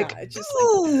 It's yeah, like, it's just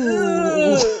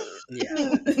ooh. Yeah.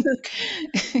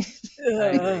 I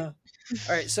agree. All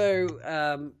right, so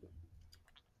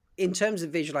in terms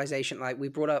of visualization, like we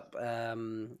brought up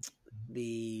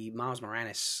the Miles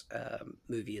Morales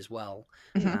movie as well.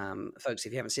 Mhm. Folks,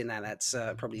 if you haven't seen that, that's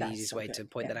probably the That's easiest so way good, to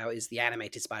point yeah. that out is the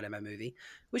animated Spider-Man movie,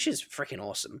 which is freaking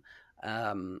awesome.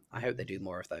 I hope they do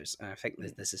more of those. I think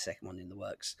there's a second one in the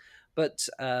works. But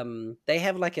they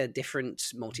have like a different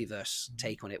multiverse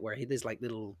take on it where there's like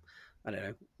little, I don't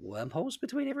know, wormholes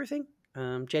between everything.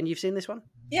 Jen, you've seen this one?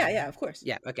 Yeah, of course.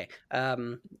 Yeah, okay.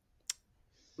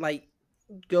 Like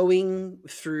going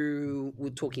through, we're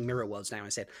talking mirror worlds now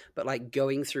instead, but like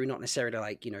going through, not necessarily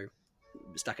like, you know,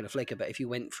 stuck in a flicker, but if you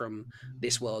went from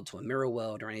this world to a mirror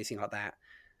world or anything like that,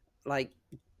 like,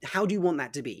 how do you want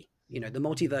that to be? You know, the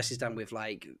multiverse is done with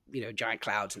like, you know, giant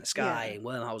clouds in the sky and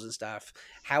wormholes and stuff.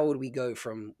 How would we go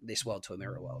from this world to a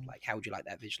mirror world? Like, how would you like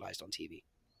that visualized on TV?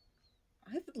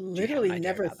 I've literally idea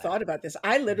never about that? thought about this.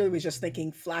 I literally was just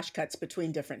thinking flash cuts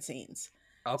between different scenes.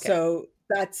 Okay. So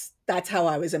that's how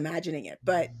I was imagining it.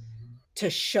 But to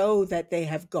show that they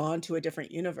have gone to a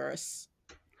different universe.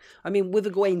 I mean, with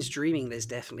Egwene's dreaming, there's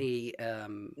definitely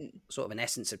sort of an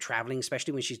essence of traveling,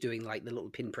 especially when she's doing like the little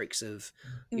pinpricks of,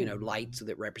 you know, light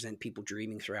that represent people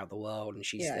dreaming throughout the world. And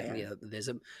she's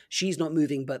she's not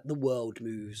moving, but the world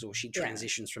moves, or she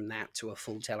transitions from that to a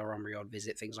full Teleron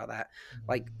visit, things like that.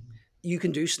 Like, you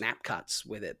can do snap cuts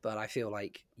with it, but I feel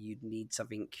like you'd need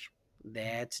something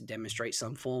there to demonstrate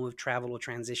some form of travel or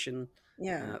transition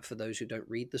for those who don't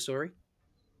read the story.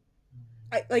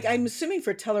 I'm assuming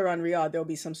for Teleron Riyadh, there'll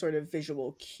be some sort of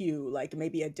visual cue, like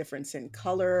maybe a difference in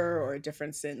color or a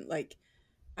difference in, like,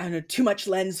 I don't know, too much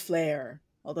lens flare.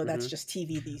 Although that's just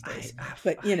TV these days.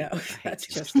 But, you know, that's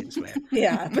just lens flare.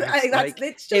 Yeah, but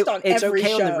it's just on it's every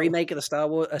okay show. on the remake of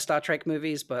the Star Trek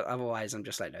movies, but otherwise I'm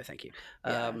just like, no, thank you.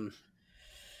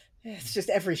 It's just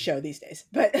every show these days.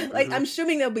 But like, I'm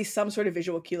assuming there'll be some sort of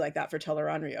visual cue like that for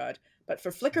Teleron Riyadh. But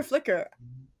for Flickr,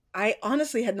 I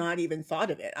honestly had not even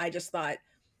thought of it. I just thought,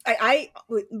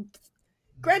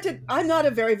 granted, I'm not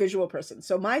a very visual person.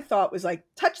 So my thought was like,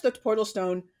 touch the portal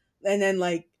stone and then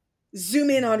like zoom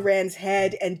in on Rand's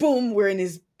head and boom, we're in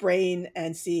his brain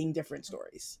and seeing different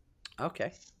stories.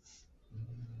 Okay.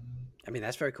 I mean,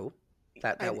 that's very cool.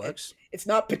 That works. It's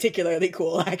not particularly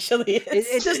cool, actually.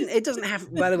 It doesn't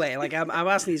have. By the way, like I'm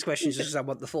asking these questions just because I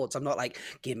want the thoughts. I'm not like,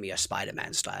 give me a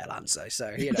Spider-Man style answer.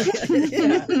 So you know,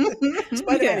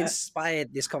 Spider-Man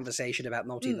inspired this conversation about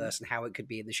multiverse and how it could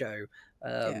be in the show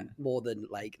more than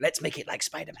like, let's make it like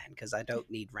Spider-Man, because I don't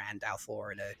need Rand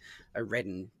al'Thor in a red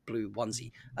and blue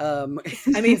onesie.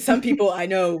 I mean, some people I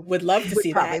know would love to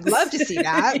see that. Love to see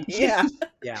that. Yeah,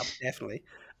 definitely.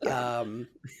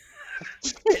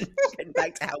 Getting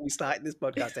back to how we started this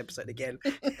podcast episode again.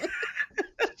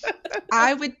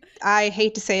 I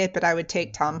hate to say it, but I would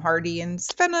take Tom Hardy and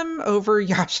Venom over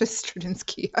Yasha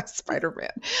Strudinsky as Spider-Man.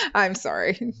 I'm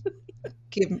sorry.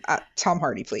 Give him Tom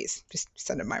Hardy, please. Just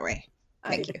send him my way.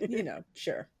 Thank you. You know,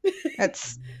 sure.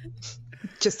 That's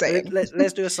just saying.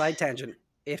 Let's do a side tangent.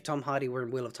 If Tom Hardy were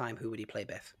in Wheel of Time, who would he play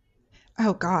Beth?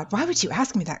 Oh God, why would you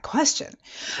ask me that question?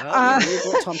 Well,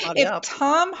 you brought Tom Hardy up. If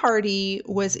Tom Hardy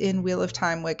was in Wheel of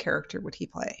Time, what character would he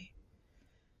play?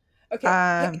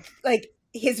 Okay, like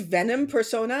his Venom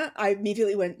persona, I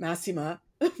immediately went Massima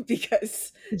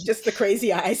because just the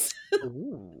crazy eyes.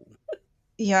 Ooh.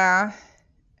 Yeah.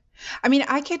 I mean,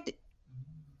 I could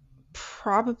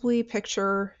probably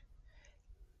picture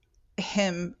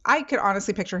him. I could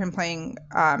honestly picture him playing,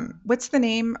 what's the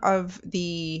name of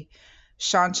the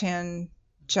Shan-Chan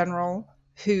general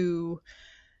who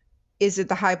is it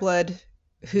the High Blood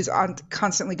who's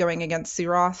constantly going against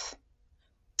Seroth?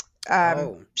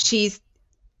 She's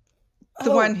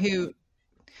the one who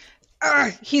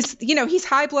he's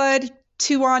High Blood.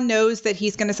 Tuon knows that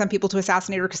he's going to send people to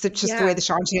assassinate her because it's just the way the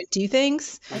Shan-Chan do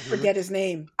things. I forget his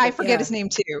name. I forget his name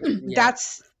too.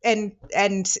 That's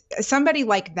and somebody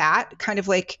like that, kind of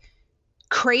like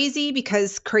crazy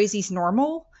because crazy's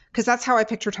normal. Because that's how I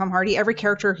picture Tom Hardy. Every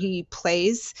character he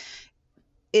plays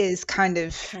is kind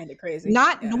of crazy.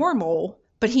 Not normal,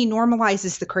 but he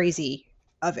normalizes the crazy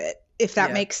of it, if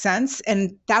that makes sense.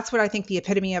 And that's what I think the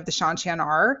epitome of the Shan-Chan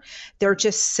are. They're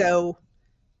just so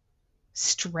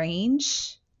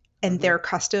strange, and their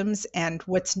customs and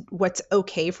what's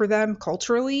okay for them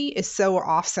culturally is so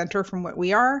off center from what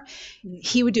we are.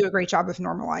 He would do a great job of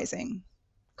normalizing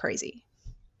crazy.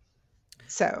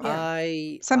 So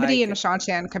somebody in a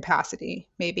Shan-Chan capacity,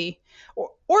 maybe,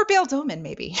 or Bail Doman,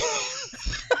 maybe,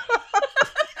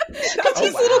 because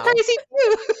he's a little crazy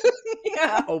too.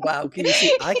 Yeah. Oh wow! Can you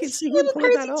see? I can see him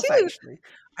pulling that off. Actually,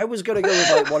 I was going to go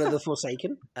with like one of the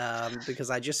Forsaken, because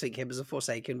I just think him as a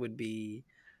Forsaken would be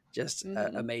just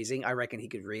amazing. I reckon he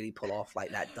could really pull off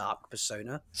like that dark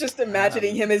persona. Just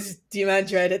imagining him as Demon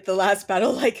Dread at the last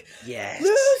battle, like, yes,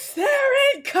 Luce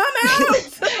Theron, come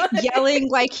out! Yelling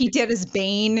like he did as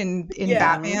Bane in Yeah.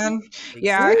 Batman.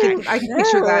 Yeah, I can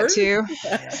picture that too.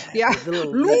 Yeah, The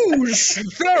little- Luce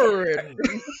Theron.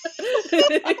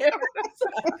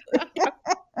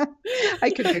 I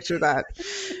could picture that.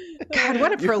 God,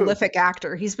 what a prolific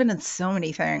actor. He's been in so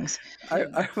many things.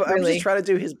 I'm Really. just trying to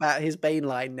do his Bane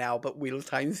line now, but Wheel of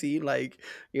Time theme, like,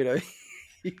 you know,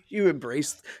 you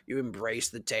embrace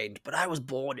the taint, but I was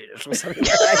born in it or something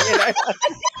like that, you know?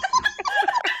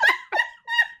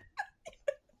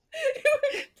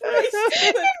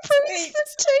 Embrace the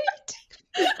taint.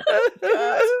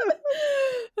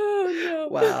 Oh no!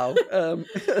 Wow.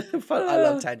 Fun. I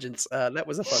love tangents. That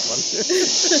was a fun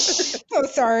Oh,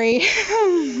 sorry.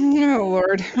 Oh,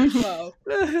 Lord. Wow.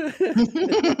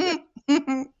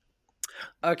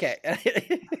 Okay.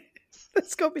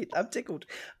 That's got me. I'm tickled.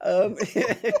 All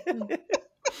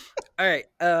right.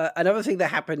 Another thing that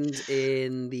happened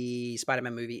in the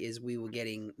Spider-Man movie is we were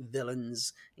getting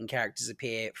villains and characters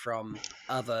appear from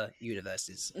other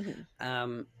universes.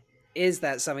 Mhm. Is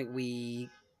that something we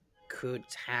could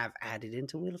have added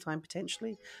into Wheel of Time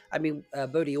potentially? I mean,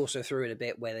 Bodhi also threw in a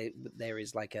bit where there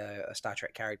is like a Star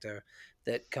Trek character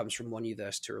that comes from one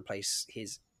universe to replace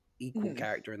his equal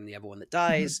character in the other one that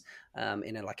dies,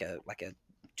 in a like a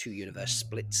 2-universe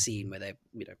split scene where they're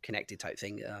connected type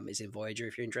thing. Is in Voyager.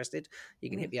 If you're interested, you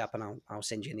can hit me up and I'll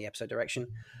send you in the episode direction.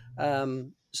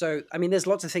 So I mean, there's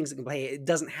lots of things that can play. It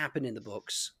doesn't happen in the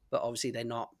books, but obviously they're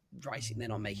not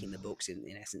making the books in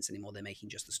essence anymore. They're making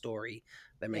just the story.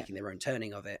 They're making their own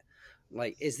turning of it.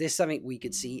 Like, is this something we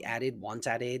could see want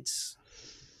added?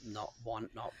 Not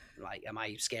like, am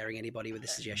I scaring anybody with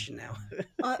this suggestion now?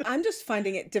 I'm just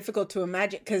finding it difficult to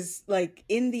imagine because, like,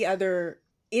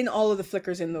 in all of the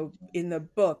flickers in the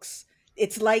books,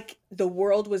 it's like the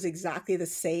world was exactly the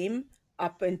same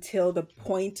up until the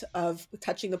point of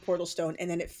touching the portal stone, and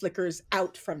then it flickers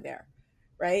out from there,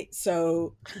 right?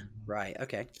 So, Right.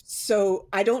 Okay. so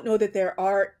I don't know that there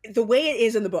are the way it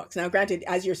is in the books. Now, granted,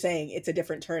 as you're saying, it's a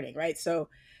different turning, right? So,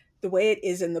 the way it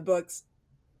is in the books,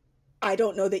 I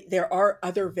don't know that there are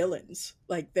other villains.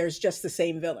 Like, there's just the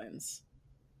same villains.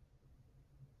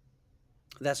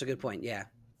 That's a good point. Yeah.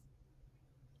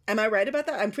 Am I right about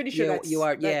that? I'm pretty sure You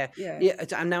are. Yeah. yeah.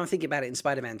 I'm now thinking about it in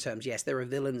Spider-Man terms. Yes, there are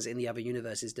villains in the other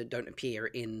universes that don't appear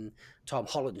in Tom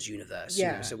Holland's universe.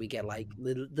 Yeah. So we get like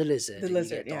the Lizard. The and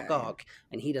Lizard, we get yeah, Doc Ock,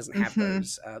 and he doesn't have Mhm.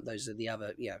 those. Those are the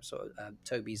other. Yeah. So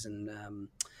Toby's and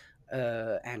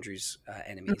Andrew's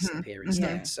enemies Mhm. appear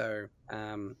instead. Yeah. So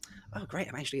oh great,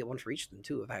 I'm actually at one for each of them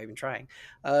too without even trying.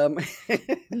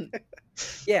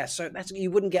 Yeah. So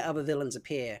you wouldn't get other villains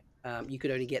appear. You could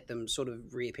only get them sort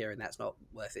of reappear, and that's not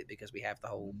worth it because we have the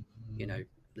whole,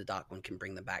 the Dark One can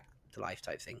bring them back to life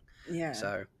type thing. Yeah.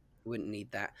 So we wouldn't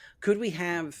need that. Could we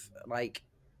have like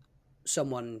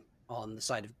someone on the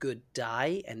side of good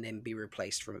die and then be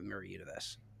replaced from a mirror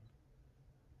universe?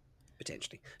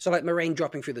 Potentially. So like Moraine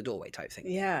dropping through the doorway type thing.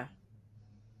 Yeah.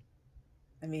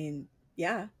 I mean,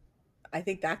 yeah. I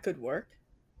think that could work.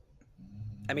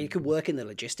 I mean, it could work in the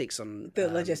logistics on The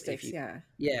logistics, yeah.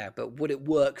 Yeah, but would it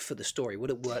work for the story? Would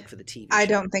it work for the TV I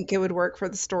show? don't think it would work for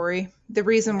the story. The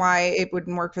reason why it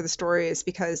wouldn't work for the story is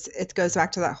because it goes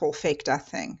back to that whole fake death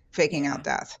thing, faking out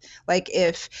death. Like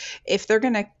if they're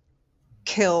going to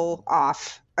kill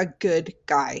off a good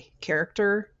guy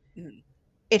character,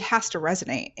 it has to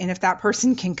resonate. And if that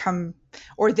person can come,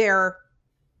 or their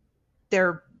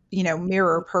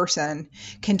mirror person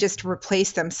can just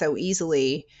replace them so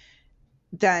easily,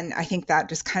 then I think that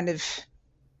just kind of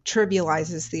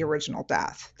trivializes the original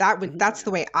death. That's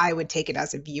the way I would take it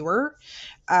as a viewer.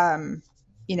 I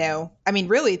mean,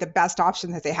 really the best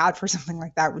option that they had for something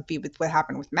like that would be with what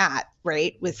happened with Matt,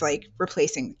 right? With like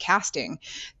replacing the casting.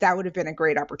 That would have been a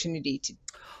great opportunity to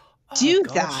do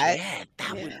that. Yeah,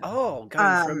 that would. Oh,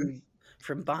 going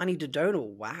from Barney to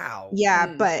Donald. Wow.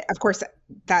 Yeah, but of course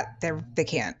that they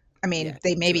can't. I mean,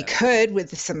 they maybe could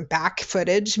with some back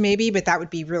footage, maybe, but that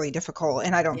would be really difficult,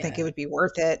 and I don't think it would be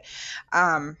worth it.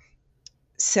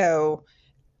 So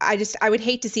I would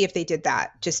hate to see if they did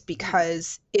that, just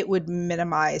because it would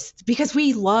minimize, because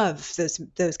we love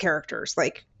those characters.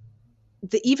 Like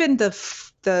even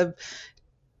if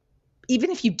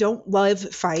you don't love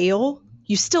Faile,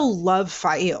 you still love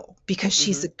Faile because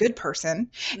she's a good person,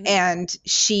 and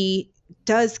she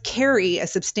does carry a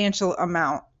substantial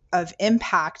amount of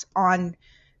impact on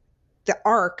the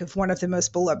arc of one of the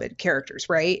most beloved characters,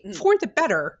 right? For the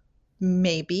better,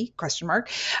 maybe, question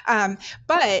mark. But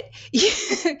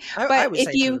I would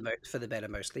say for the better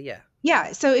mostly, yeah.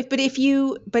 Yeah. So if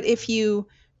you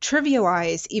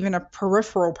trivialize even a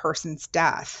peripheral person's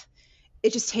death,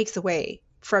 it just takes away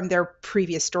from their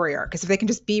previous story arc. Because if they can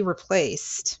just be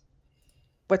replaced,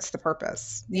 what's the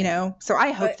purpose? You know? So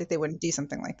I hope that they wouldn't do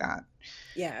something like that.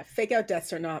 Yeah, fake out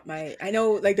deaths are not my. I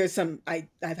know, like, there's some. I've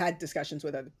had discussions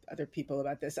with other people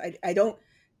about this. I don't.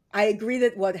 I agree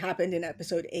that what happened in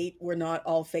episode 8 were not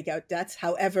all fake out deaths.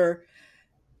 However,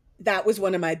 that was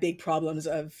one of my big problems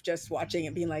of just watching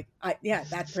and being like,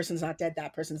 that person's not dead.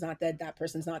 That person's not dead. That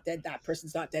person's not dead. That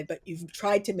person's not dead. But you've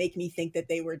tried to make me think that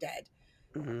they were dead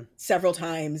several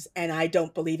times, and I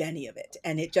don't believe any of it.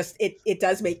 And it just it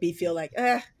does make me feel like,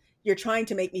 you're trying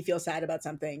to make me feel sad about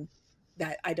something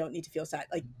that I don't need to feel sad.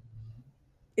 Like,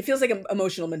 it feels like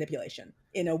emotional manipulation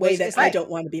in a way that I don't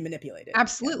want to be manipulated.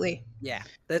 Absolutely. Yeah.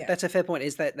 That's a fair point.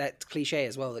 Is that cliche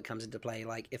as well that comes into play?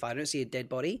 Like, if I don't see a dead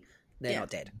body, they're not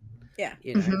dead. Yeah.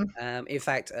 You know. In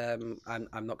fact, I'm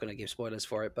not going to give spoilers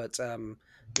for it, but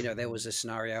you know, there was a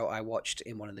scenario I watched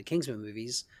in one of the Kingsman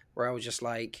movies where I was just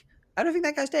like, I don't think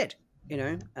that guy's dead. You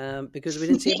know, because we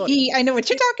didn't see a body. I know what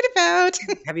you're talking about.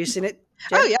 Have you seen it,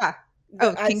 Jen? Oh yeah.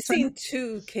 Oh, I've seen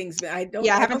 2 Kingsman. I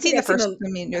haven't seen the first,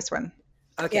 newest one.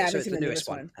 Okay, yeah, so it's the newest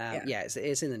one.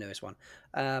 It's in the newest one.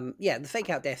 The fake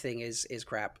out death thing is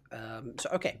crap.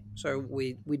 So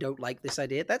we don't like this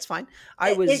idea. That's fine.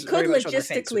 It could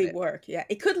logistically work. Yeah,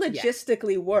 it could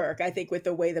logistically work. I think with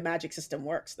the way the magic system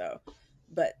works, though.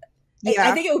 But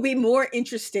I think it would be more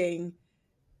interesting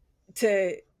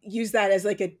to use that as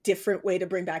like a different way to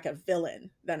bring back a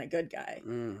villain than a good guy.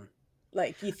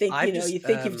 Like, you think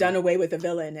you've done away with a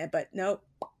villain, but no.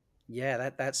 Yeah,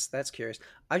 that's curious.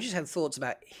 I just had thoughts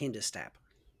about Hinderstab.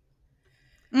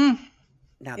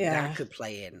 Now that could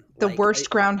play in the worst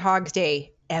Groundhog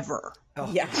Day ever.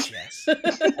 Oh yes.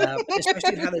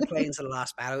 Especially how they play into the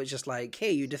last battle. It's just like,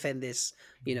 hey, you defend this,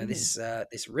 you know, this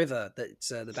river that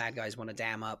the bad guys want to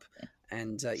dam up,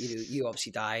 and you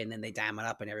obviously die, and then they dam it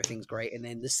up, and everything's great, and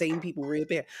then the same people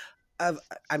reappear.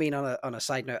 I mean, on a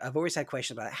side note, I've always had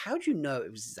questions about how do you know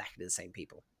it was exactly the same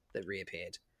people that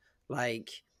reappeared?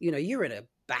 Like, you know, you're in a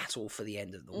battle for the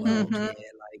end of the world here.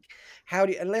 Like, how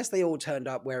do you, unless they all turned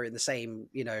up wearing the same,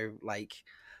 you know, like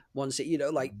ones that, you know,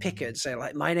 like Pickard say,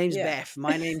 like, my name's Beth,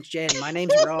 my name's Jen, my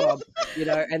name's Rob, you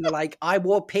know, and they're like, I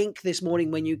wore pink this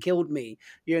morning when you killed me,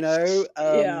 you know.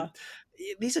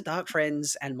 These are dark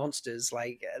friends and monsters.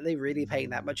 Like, are they really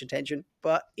paying that much attention?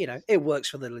 But, you know, it works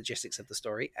for the logistics of the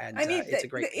story, and I mean, it's a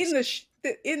great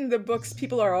in the books,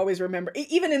 people are always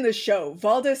even in the show,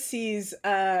 Valda sees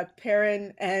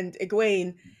Perrin and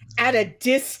Egwene at a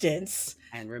distance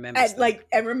and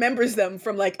remembers them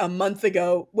from like a month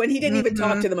ago when he didn't even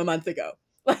talk to them a month ago.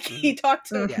 Like, he talked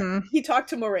to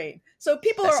Moiraine. So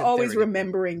people are always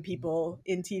remembering people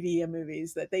in TV and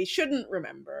movies that they shouldn't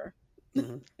remember.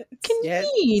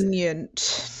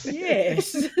 Convenient.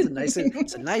 Yes.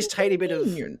 It's a nice tiny bit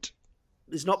of.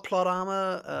 It's not plot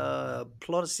armor,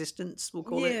 plot assistance, we'll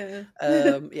call it.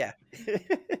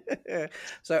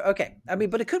 So, okay. I mean,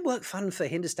 but it could work fun for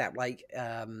Hinderstab. Like,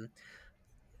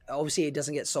 obviously it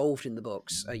doesn't get solved in the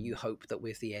books. You hope that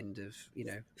with the end of, you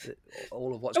know,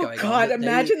 all of what's going on. Oh God,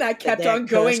 imagine that kept on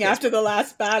going after the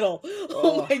last battle.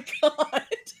 Oh my God.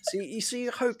 So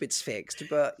you hope it's fixed,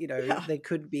 but, you know, there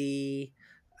could be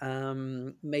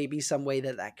maybe some way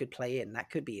that could play in. That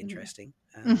could be interesting.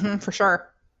 For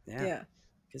sure. Yeah.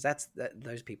 Because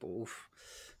those people, oof.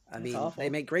 I mean, awful. They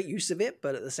make great use of it,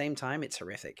 but at the same time, it's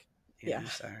horrific. You know,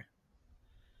 so,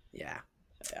 yeah.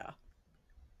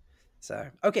 So,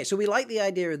 okay, so we like the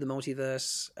idea of the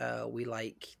multiverse. We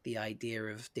like the idea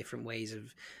of different ways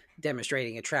of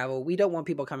demonstrating a travel. We don't want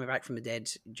people coming back from the dead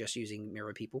just using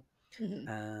mirror people.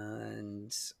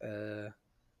 And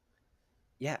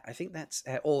I think that's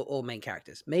all main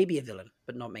characters. Maybe a villain,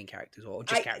 but not main characters, or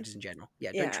just characters in general.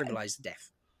 Don't trivialize the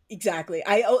death. Exactly.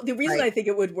 The reason I think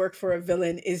it would work for a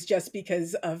villain is just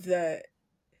because of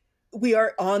we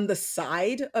are on the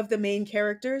side of the main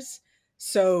characters.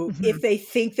 So if they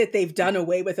think that they've done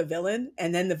away with a villain,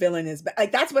 and then the villain is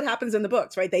like, that's what happens in the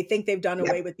books, right? They think they've done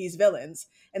away with these villains,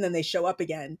 and then they show up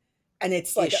again, and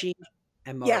it's like Ishii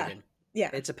and Moradin.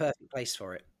 Yeah. It's a perfect place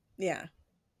for it. Yeah.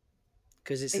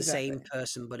 Because it's the same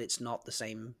person, but it's not the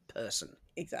same person.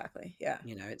 Exactly. Yeah.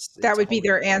 You know, that would be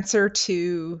their answer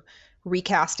to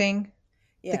recasting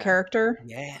the character.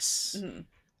 Yes.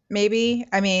 Maybe.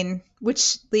 I mean,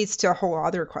 which leads to a whole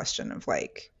other question of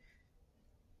like,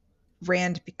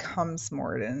 Rand becomes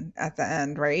Moradin at the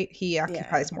end, right? He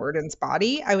occupies Moradin's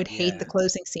body. I would hate the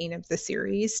closing scene of the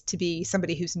series to be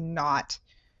somebody who's not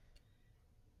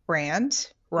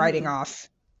Rand riding off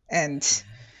and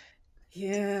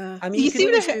I mean, you see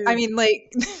what I mean,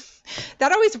 like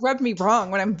that always rubbed me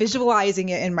wrong when I'm visualizing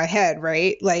it in my head,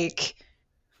 right? Like,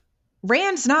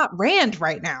 Rand's not Rand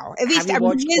right now. At least you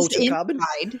watched he is Altered Carbon?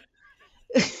 inside.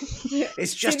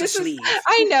 It's just a sleeve.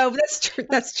 I know, but that's true.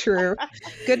 That's true.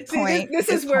 Good point. This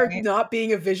is where not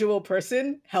being a visual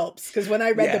person helps, because when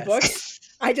I read the books,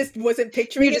 I just wasn't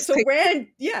picturing it. So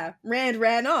Rand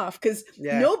ran off because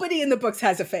nobody in the books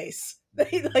has a face.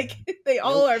 They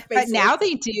all are faceless. But now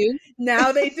they do.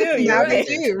 Now they do. Now they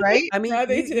do, right? I mean,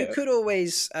 you could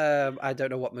always. I don't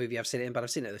know what movie I've seen it in, but I've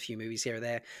seen it in a few movies here or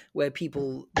there where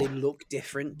people they look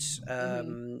different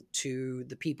to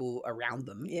the people around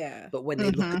them. Yeah. But when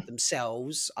they look at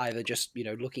themselves, either just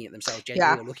looking at themselves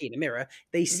generally or looking in a mirror,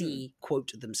 they see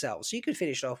quote themselves. So you could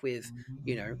finish off with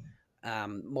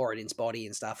Moradin's body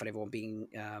and stuff, and everyone being.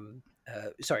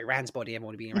 Rand's body,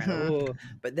 everyone being around.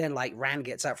 But then, like, Rand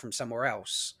gets out from somewhere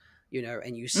else,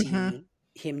 and you see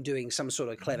him doing some sort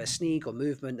of clever sneak or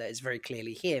movement that is very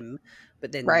clearly him.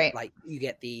 But then, like, you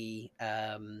get the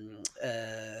Aes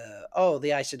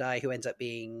Sedai who ends up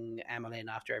being Amelin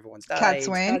after everyone's died.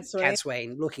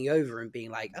 Cadsuane looking over and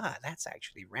being like, that's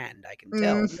actually Rand. I can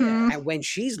tell. And when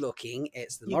she's looking,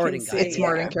 it's the Moradin guy. It's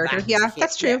Moradin character. Yeah,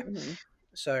 that's true. Yeah.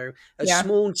 So a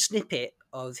small snippet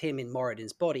of him in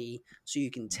Moradin's body, so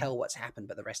you can tell what's happened,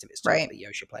 but the rest of it's totally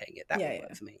Yosha playing it. That would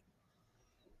work for me.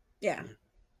 Yeah.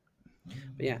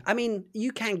 But yeah, I mean,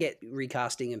 you can get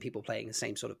recasting and people playing the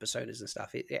same sort of personas and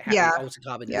stuff. It Altered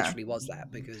Carbon literally was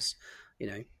that because, you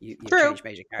changed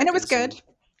major characters. And it was good.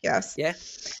 Yes. Yeah,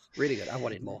 really good. I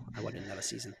wanted more. I wanted another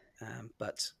season.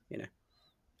 But,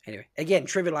 anyway, again,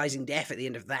 trivializing death at the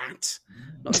end of that.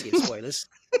 Not to give spoilers.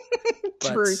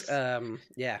 But,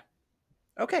 yeah.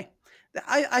 Okay.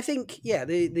 I think,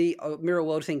 the Mirror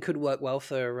World thing could work well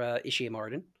for Ishii and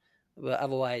Moradin, but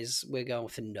otherwise we're going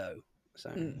for no. So,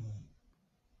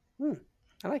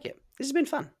 I like it. This has been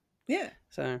fun. Yeah.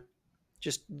 So,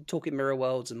 just talking Mirror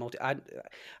Worlds and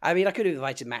I mean, I could have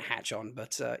invited Matt Hatch on,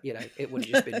 but, it would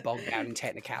have just been bogged down in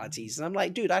technicalities. And I'm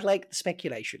like, dude, I like the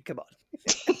speculation. Come on.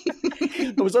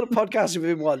 I was on a podcast with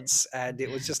him once, and it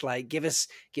was just like, give us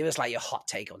like your hot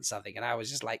take on something, and I was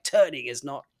just like, turning is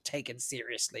not taken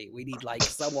seriously. We need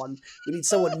someone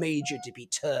major to be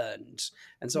turned,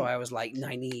 and so I was like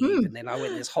Nynaeve, and then I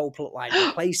went this whole plot line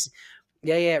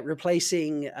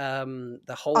replacing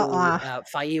the whole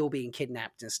Fael being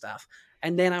kidnapped and stuff,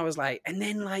 and then I was like,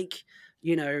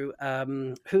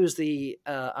 who's the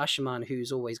Ashaman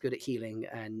who's always good at healing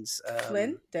and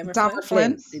Damar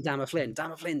Flynn. Damar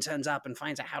Flynn turns up and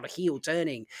finds out how to heal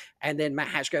turning, and then Matt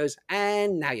Hatch goes,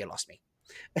 and now you lost me.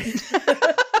 He's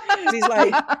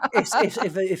like,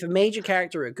 if a major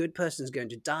character or a good person is going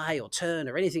to die or turn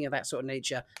or anything of that sort of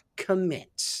nature,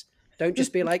 commit. Don't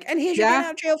just be like, and here's your get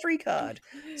out jail free card.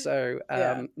 So,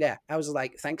 I was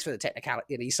like, thanks for the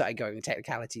technicality. And he started going with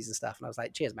technicalities and stuff. And I was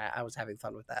like, cheers, Matt. I was having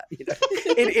fun with that,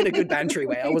 in a good bantery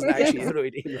way. I wasn't actually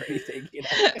annoyed at him or anything,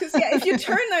 Because, if you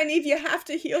turn Nynaeve, you have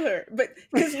to heal her. But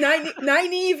because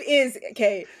Nynaeve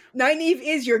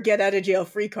is your get out of jail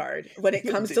free card when it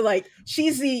comes to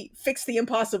she's the fix the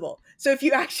impossible. So if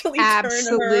you actually turn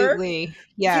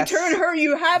her,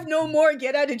 you have no more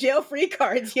get out of jail free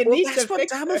cards. That's what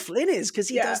Damar Flynn is, because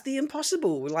he does the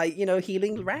impossible,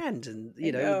 healing Rand and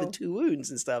the 2 wounds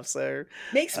and stuff. So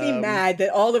makes me mad that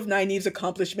all of Nynaeve's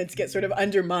accomplishments get sort of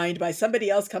undermined by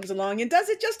somebody else comes along and does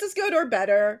it just as good or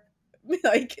better.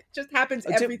 It just happens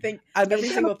every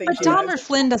single thing. But Damar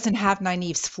Flynn doesn't have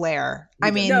Nynaeve's flair.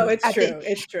 I mean, no, it's true.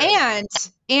 It's true.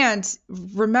 And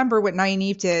remember what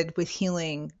Nynaeve did with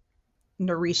healing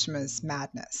Narishma's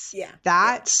madness. Yeah,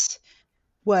 that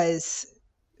was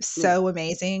so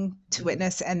amazing to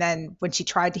witness. And then when she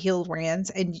tried to heal Rand's,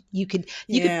 and you could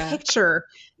picture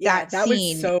that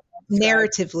scene was so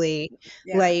narratively,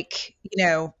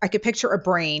 I could picture a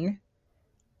brain.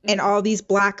 And all these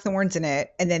black thorns in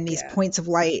it, and then these points of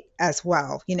light as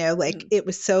well. It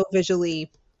was so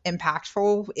visually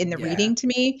impactful in the reading to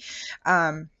me.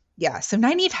 So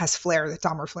Nynaeve has flair that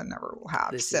Damar Flynn never will have.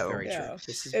 This is very true.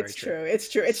 It's true. It's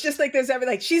true. It's just like there's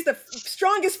she's the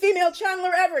strongest female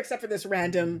channeler ever, except for this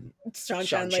random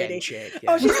Sean lady. Chick,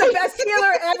 yeah. Oh, she's the best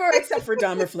healer ever, except for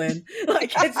Damar Flynn.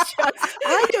 It's just.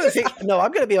 I don't think. No,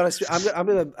 I'm going to be honest. I'm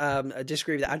going to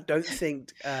disagree with that. I don't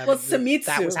think. Samitsu.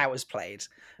 That was how it was played.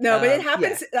 No, but it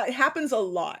happens. It happens a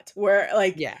lot where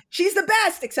she's the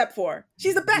best except for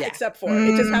except for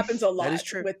it just happens a lot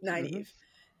with Nynaeve.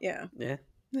 Yeah.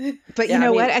 But you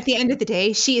know what? At the end of the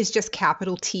day, she is just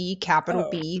capital T, capital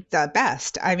B, the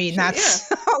best. I mean,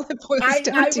 that's all it boils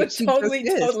down to. I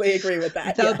would totally agree with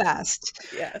that. The best.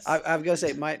 Yes. I'm going to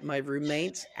say my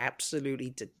roommate absolutely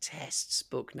detests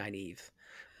book Nynaeve.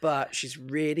 but she's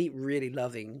really, really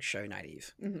loving show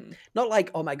Nynaeve. Mhm. Not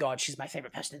like, oh my god, she's my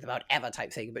favorite person in the world ever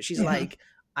type thing, but she's like,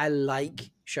 I like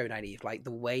show Nynaeve. Like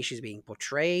the way she's being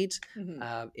portrayed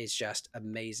is just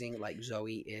amazing. Like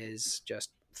Zoe is just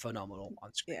phenomenal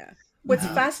on screen. Yeah. What's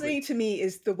fascinating to me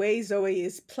is the way Zoe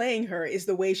is playing her is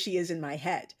the way she is in my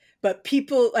head. But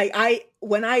people like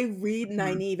when I read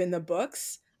Nynaeve in the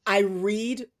books, I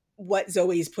read what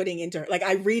Zoe's putting into her. Like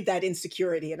I read that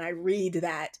insecurity and I read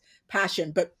that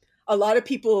passion. But a lot of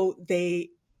people they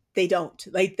don't.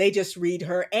 Like they just read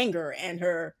her anger and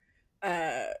her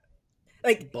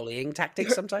like bullying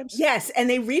tactics sometimes. Yes, and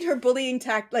they read her bullying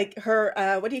like her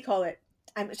what do you call it?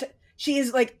 She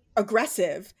is like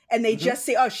aggressive, and they just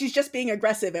say, oh, she's just being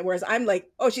aggressive, and whereas I'm like,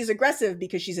 oh, she's aggressive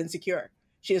because she's insecure.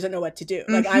 She doesn't know what to do.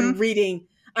 Like I'm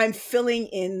filling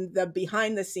in the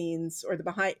behind the scenes or the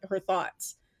behind her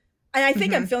thoughts. And I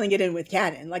think I'm filling it in with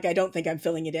canon. Like, I don't think I'm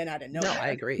filling it in out of nowhere. No, I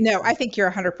agree. No, I think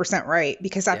you're 100% right,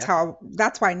 because that's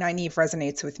why Nynaeve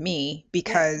resonates with me,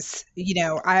 because, you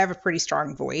know, I have a pretty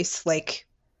strong voice, like,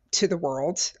 to the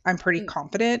world. I'm pretty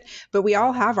confident, but we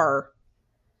all have our,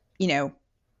 you know,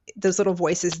 those little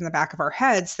voices in the back of our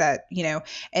heads that, you know,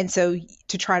 and so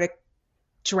to try to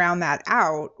drown that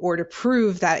out or to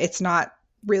prove that it's not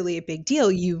really a big deal,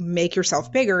 you make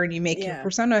yourself bigger and you make your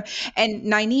persona. And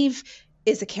Nynaeve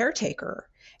is a caretaker.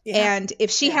 And if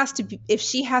she has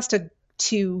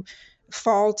to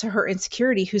fall to her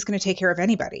insecurity, who's going to take care of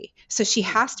anybody? So she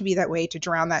has to be that way to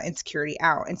drown that insecurity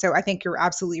out. And so I think you're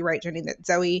absolutely right, Jenny, that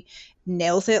Zoe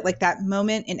nails it. Like that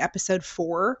moment in episode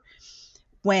 4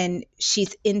 when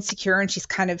she's insecure and she's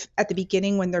kind of at the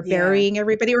beginning when they're burying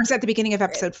everybody, or is at the beginning of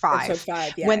episode 5,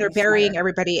 when they're burying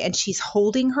everybody and she's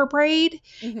holding her braid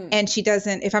and she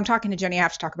doesn't, if I'm talking to Jenny, I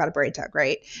have to talk about a braid tug,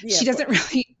 right? She doesn't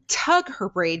really tug her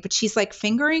braid, but she's like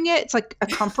fingering it. It's like a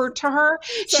comfort to her.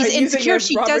 She's insecure.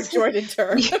 She doesn't, Jordan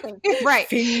term. Right.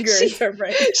 Fingers her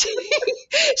braid.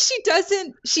 She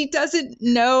doesn't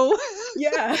know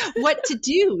what to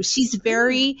do. She's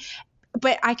very,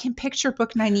 but I can picture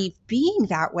Book Nynaeve being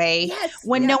that way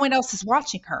when no one else is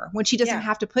watching her, when she doesn't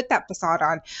have to put that facade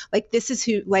on. Like, this is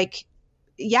who, like,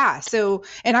 so,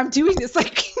 and I'm doing this,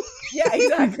 like,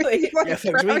 exactly. Like,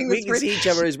 folks, we can see each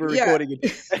other as we're recording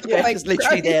it. Like, just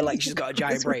literally there, like she's got a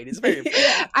giant braid. It's very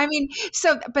I mean,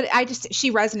 so, but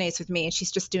she resonates with me, and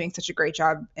she's just doing such a great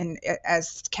job, and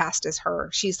as cast as her,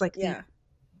 she's like the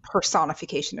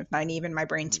personification of Nynaeve in my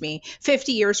brain to me.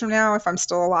 50 years from now, if I'm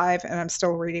still alive and I'm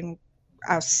still reading,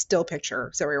 I'll still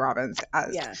picture Zoe Robbins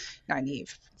as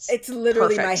Nynaeve. It's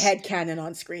literally my headcanon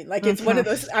on screen. Like, it's one of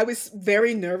those, I was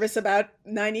very nervous about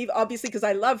Nynaeve, obviously, because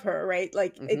I love her, right?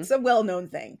 Like, it's a well-known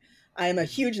thing. I am a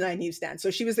huge Nynaeve stan.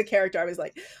 So she was the character I was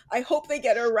like, I hope they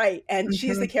get her right. And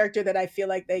she's the character that I feel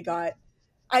like they got.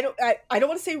 I don't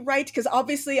want to say right, because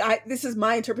obviously this is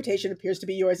my interpretation, appears to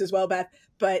be yours as well, Beth.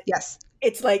 But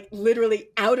it's like literally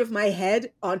out of my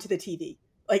head onto the TV.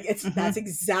 Like, that's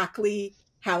exactly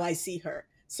how I see her.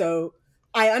 So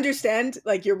I understand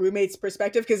like your roommate's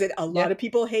perspective, because a lot of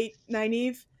people hate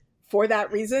Nynaeve for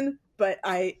that reason. But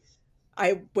I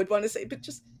would want to say, but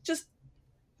just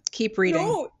keep reading.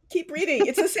 No, keep reading.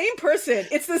 It's the same person.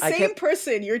 It's the same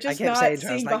person. You're just not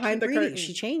seeing behind the curtain.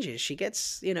 She changes. She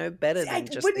gets, better than I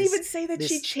just. I wouldn't even say that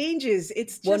she changes.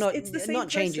 It's just it's the same not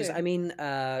changes. person. I mean,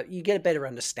 you get a better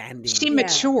understanding. She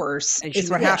matures. And is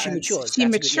what happens. She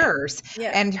matures,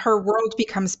 and her world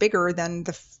becomes bigger than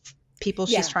the people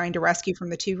she's trying to rescue from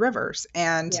the Two Rivers.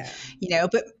 And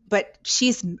but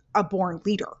she's a born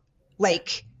leader.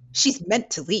 Like, she's meant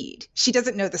to lead. She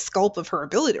doesn't know the scope of her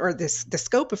ability, or the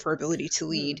scope of her ability to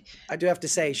lead. I do have to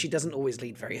say, she doesn't always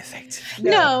lead very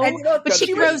effectively. No, but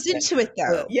she grows into it,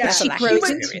 though. She grows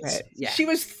into it. Yeah. She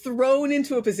was thrown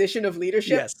into a position of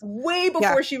leadership way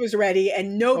before she was ready,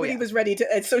 and nobody was ready to.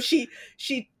 And so she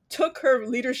took her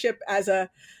leadership as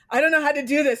I don't know how to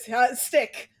do this.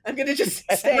 Stick. I'm going to just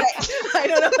stick. I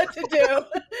don't know what to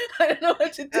do. I don't know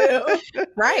what to do.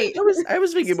 Right. I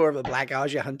was thinking more of the Black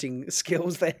Aja hunting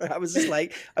skills there. I was just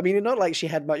like, I mean, not like she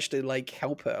had much to like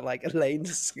help her. Like,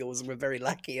 Elaine's skills were very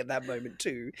lacking at that moment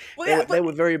too. Well, they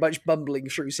were very much bumbling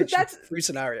through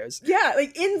scenarios. Yeah,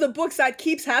 like in the books that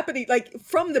keeps happening. Like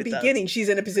from the beginning, she's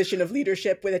in a position of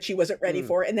leadership that she wasn't ready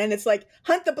for, and then it's like,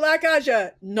 hunt the Black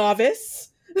Aja, novice.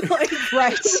 Like,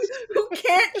 who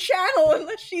can't channel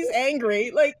unless she's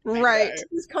angry. Like,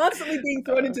 she's constantly being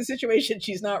thrown into situations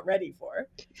she's not ready for.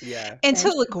 Yeah.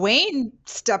 Until Egwene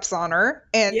steps on her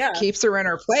and keeps her in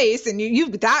her place, and you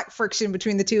that friction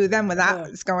between the two of them when that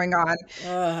was going on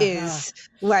is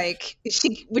like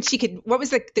what was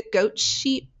the goat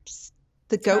sheep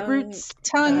the goat roots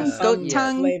tongue, goat yeah.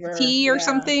 tongue Flavor, tea or yeah.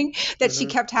 something that she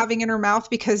kept having in her mouth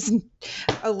because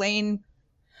Elaine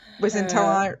was in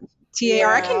TAR.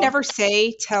 I can never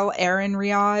say tell Aaron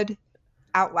Riyadh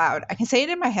out loud. I can say it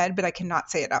in my head, but I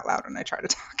cannot say it out loud when I try to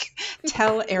talk.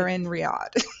 Tell Aaron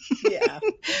Riyadh. Yeah.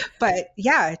 But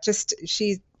yeah, just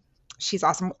she's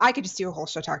awesome. I could just do a whole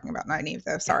show talking about Nynaeve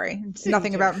though. Sorry. It's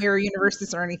nothing about mirror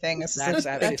universes or anything. It's That's just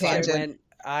a absolutely fine. tangent.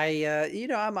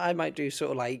 I might do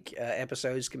sort of like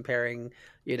episodes comparing,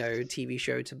 TV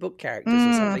show to book characters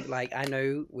or something. Like, I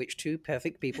know which two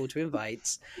perfect people to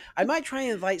invite. I might try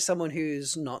and invite someone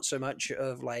who's not so much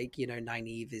of like,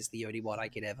 Nynaeve is the only one I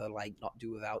could ever like not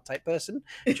do without type person,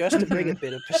 just to bring a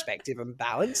bit of perspective and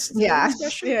balance to the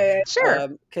discussion. Yeah. Sure.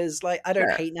 Because like I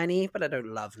don't hate Nynaeve, but I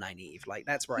don't love Nynaeve. Like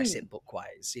that's where I sit book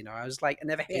wise. I was like I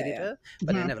never hated her,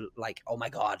 but I never like, oh my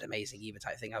god, amazing Eva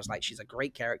type thing. I was like, she's a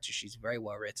great character. She's very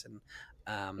well written.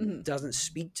 Doesn't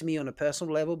speak to me on a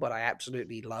personal level, but I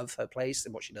absolutely love her place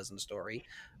and what she does in the story.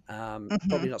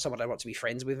 Probably not someone I want to be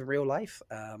friends with in real life,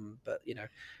 but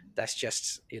that's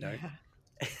just I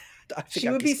think she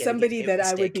I'm would be just getting somebody hit that with a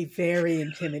I would stick. be very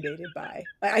intimidated by.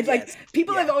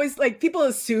 People Yeah. have always people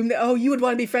assume that you would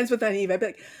want to be friends with Nynaeve. I'd be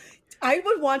like, I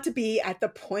would want to be at the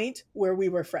point where we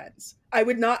were friends. I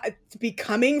would not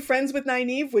becoming friends with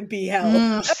Nynaeve would be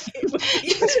hell. It would be,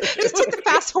 Just hit the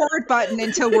fast forward button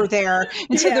until we're there,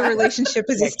 until the relationship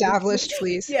is established,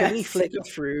 please. Yeah. Can we flicker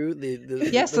through the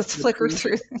Yes, let's flicker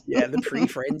through. Yeah, the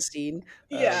pre-friend scene.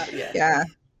 Yeah. Yeah.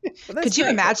 Well, that's Could you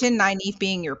great. imagine Nynaeve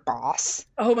being your boss?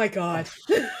 Oh my god.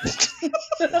 Wow.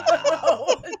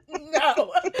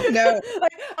 No. No.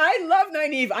 Like, I love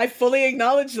Nynaeve. I fully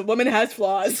acknowledge the woman has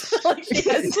flaws. Like, she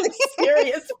has some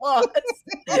serious flaws.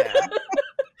 Yeah.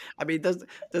 I mean, doesn't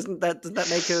that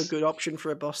make her a good option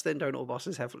for a boss? Then don't all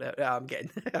bosses have? I'm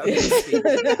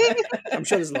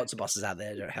sure there's lots of bosses out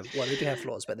there that don't have. Well, they do have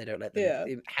flaws, but they don't let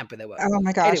them hamper their work. Oh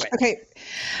my gosh. Anyway. Okay.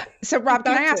 So Rob,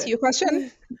 can I ask you a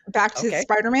question? Back to Okay.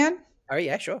 Spider-Man. Oh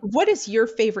yeah, sure. What is your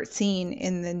favorite scene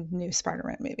in the new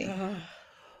Spider-Man movie?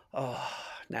 Oh,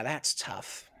 now that's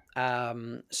tough.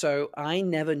 So I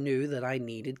never knew that I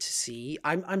needed to see.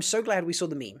 I'm so glad we saw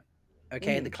the meme.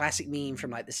 Okay, the classic meme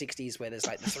from like the 60s where there's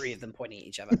like the three of them pointing at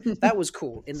each other. That was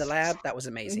cool. In the lab, that was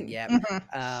amazing. Yeah.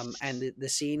 And the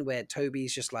scene where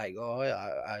Toby's just like, oh,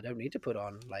 I don't need to put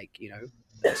on like,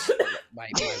 my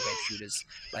web shooters.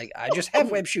 Like I just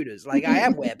have web shooters. Like I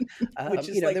have web. Which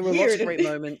is, like, there were weird. lots of great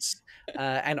moments.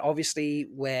 And obviously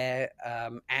where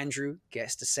Andrew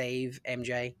gets to save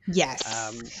MJ.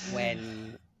 Yes.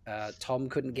 When Tom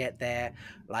couldn't get there.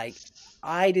 Like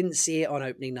I didn't see it on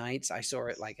opening night. I saw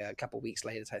it like a couple weeks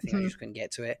later. So I think I just couldn't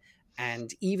get to it.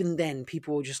 And even then,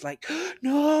 people were just like,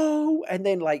 no. And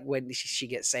then, like, when she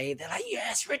gets saved, they're like,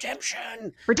 yes,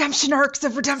 redemption. Redemption arcs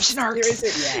of redemption arcs.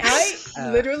 Seriously. Yes.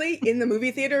 I literally, in the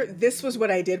movie theater, this was what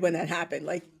I did when that happened.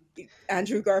 Like,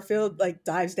 Andrew Garfield, like,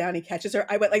 dives down and catches her.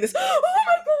 I went like this, oh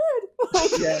my God.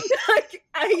 Yeah. Like,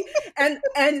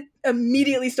 and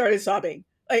immediately started sobbing.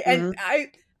 Like, and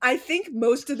I think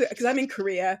most of because I'm in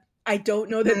Korea, I don't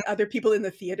know that other people in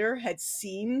the theater had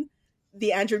seen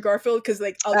the Andrew Garfield, because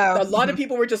like a lot of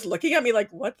people were just looking at me like,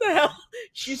 what the hell?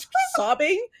 She's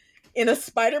sobbing in a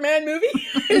Spider-Man movie.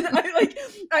 And and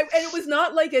it was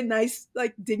not like a nice,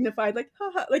 like dignified, like,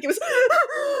 haha. Like it was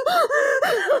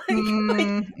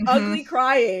like ugly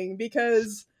crying,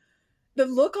 because the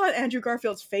look on Andrew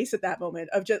Garfield's face at that moment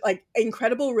of just like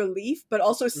incredible relief, but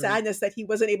also sadness that he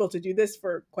wasn't able to do this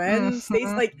for Gwen Stacy.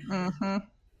 Like,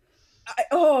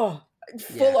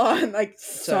 full on like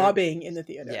sobbing in the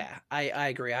theater. Yeah, I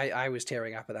agree. I was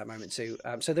tearing up at that moment too.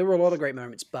 So there were a lot of great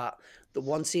moments, but the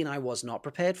one scene I was not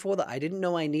prepared for, that I didn't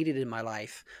know I needed in my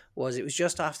life, was it was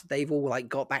just after they've all like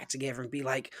got back together and be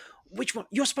like, which one?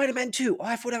 You're Spider-Man 2. Oh,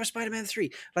 I thought I was Spider-Man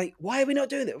 3. Like, why are we not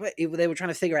doing that? They were trying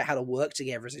to figure out how to work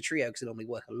together as a trio, because they normally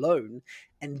work alone.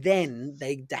 And then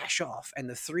they dash off, and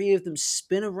the three of them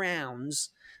spin around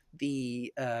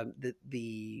the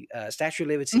Statue of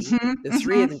Liberty. The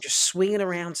three of them just swinging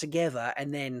around together,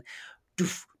 and then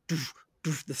doof, doof,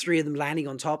 doof, the three of them landing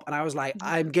on top. And I was like,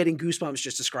 I'm getting goosebumps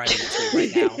just describing it to you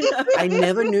right now. I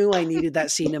never knew I needed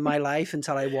that scene in my life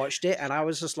until I watched it, and I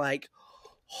was just like,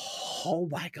 oh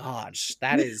my gosh,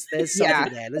 there's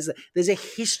something there. There's a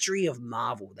history of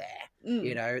Marvel there.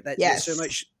 You know, there's so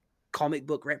much comic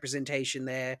book representation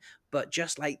there, but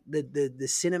just like the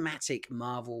cinematic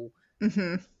Marvel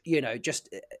just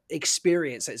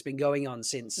experience that's been going on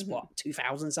since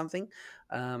 2000 something.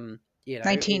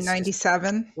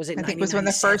 1997 was it? I think was when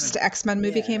the first X-Men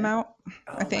movie came out.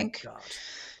 I think. My God.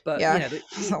 But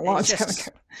it's a long time ago.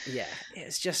 Yeah,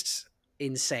 it's just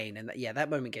insane. And that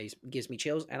moment gives me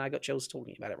chills, and I got chills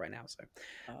talking about it right now. So,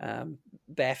 Oh.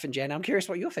 Beth and Jen, I'm curious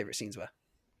what your favorite scenes were.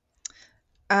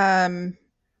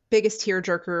 Biggest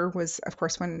tearjerker was, of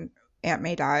course, when Aunt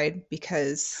May died,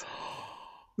 because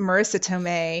Marissa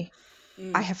Tomei,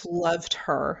 I have loved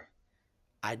her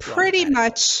pretty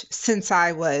much since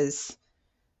I was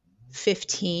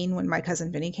 15 when My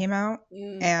Cousin Vinny came out.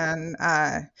 And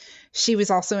she was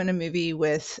also in a movie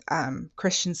with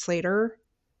Christian Slater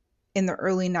in the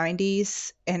early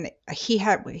 90s, and he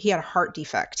had a heart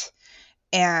defect,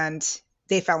 and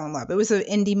they fell in love. It was an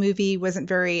indie movie,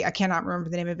 I cannot remember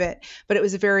the name of it, but it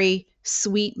was a very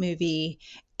sweet movie,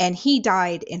 and he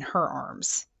died in her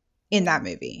arms in that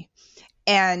movie.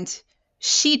 And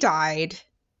she died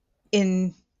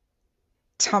in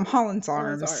Tom Holland's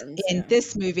arms in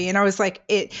this movie. And I was like,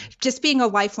 just being a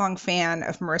lifelong fan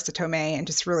of Marissa Tomei and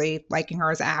just really liking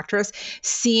her as an actress,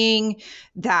 seeing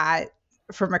that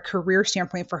from a career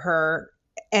standpoint for her,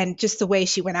 and just the way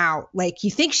she went out, like,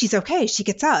 you think she's okay, she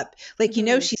gets up, like, you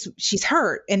know, she's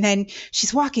hurt, and then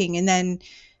she's walking, and then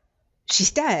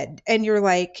she's dead, and you're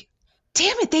like,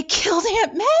 damn it, they killed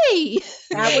Aunt May.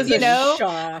 That was a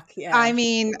shock. Yeah. I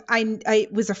mean, I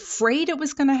was afraid it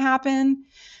was going to happen,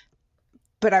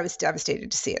 but I was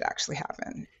devastated to see it actually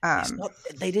happen.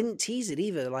 They didn't tease it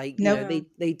either. Like,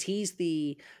 they teased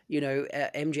the,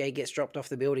 MJ gets dropped off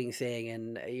the building thing,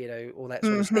 and all that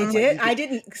sort of stuff. They did.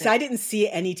 I didn't see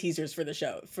any teasers for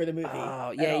the movie.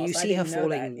 Oh yeah, you see her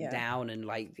falling down,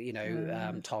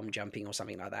 and Tom jumping or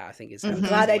something like that. I think is. I'm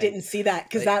glad I didn't see that,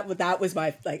 because that was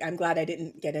my I'm glad I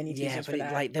didn't get any teasers for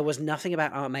that. There was nothing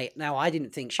about Aunt May. Now, I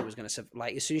didn't think she was going to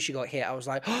as soon as she got hit, I was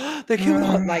like, oh, they killed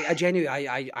her. Like, I genuinely,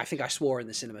 I think I swore in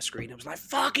the cinema screen. I was like,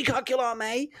 fuck, you can't kill Aunt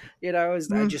May. I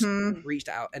just reached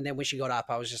out, and then when she got up,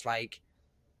 I was just like,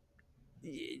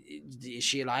 is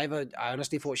she alive? I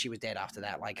honestly thought she was dead after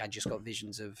that. Like, I just got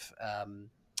visions of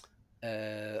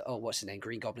what's his name,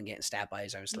 Green Goblin getting stabbed by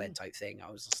his own sled type thing.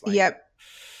 I was just like,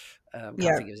 can't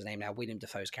think of his name now. William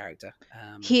Dafoe's character.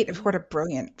 What a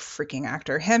brilliant freaking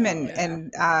actor. Him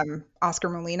and Oscar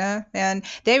Molina, man,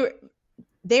 they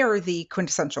are the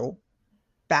quintessential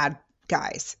bad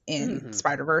guys in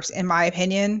Spider-Verse, in my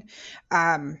opinion.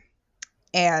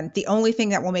 And the only thing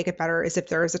that will make it better is if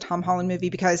there is a Tom Holland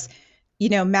movie, because,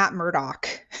 Matt Murdock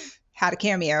had a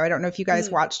cameo. I don't know if you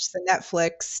guys watched the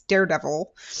Netflix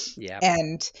Daredevil. Yeah.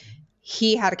 And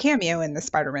he had a cameo in the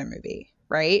Spider-Man movie,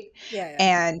 right? Yeah.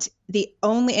 And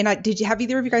have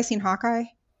either of you guys seen Hawkeye?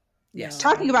 Yes.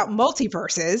 Talking about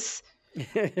multiverses.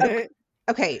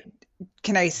 Okay.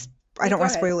 I don't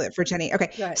want to spoil it for Jenny.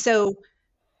 Okay. So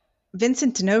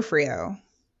Vincent D'Onofrio,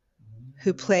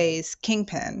 who plays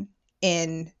Kingpin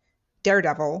in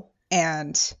Daredevil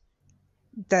and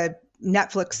the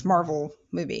Netflix Marvel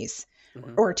movies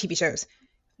or TV shows,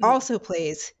 also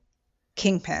plays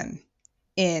Kingpin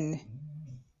in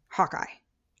Hawkeye.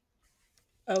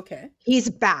 Okay. He's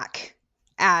back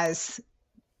as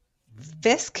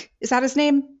Fisk. Is that his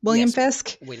name? William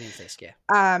Fisk? William Fisk,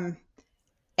 yeah.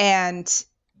 And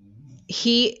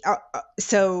he,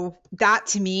 so that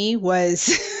to me was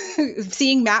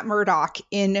seeing Matt Murdock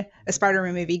in a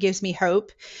Spider-Man movie gives me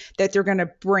hope that they're going to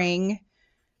bring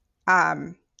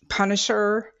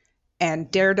Punisher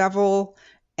and Daredevil,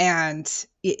 and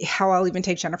how I'll even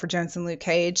take Jennifer Jones and Luke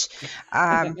Cage.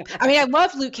 I mean, I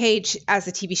love Luke Cage as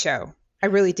a TV show. I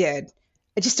really did.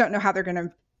 I just don't know how they're going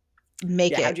to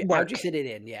make it work. How'd you fit it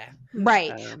in? Yeah.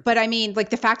 Right. But I mean, like,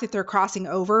 the fact that they're crossing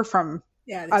over from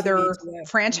other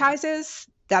franchises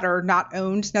that are not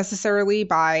owned necessarily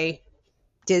by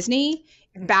Disney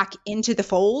back into the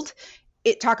fold,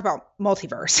 talk about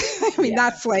multiverse. I mean,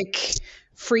 that's like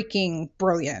freaking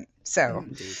brilliant. So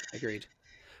indeed, agreed.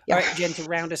 All right, Jen, to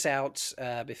round us out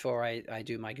before I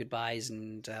do my goodbyes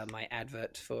and my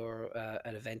advert for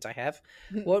an event I have,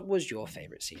 what was your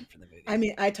favorite scene from the movie? I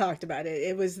mean, I talked about it.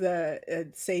 It was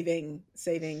the saving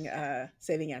MJ.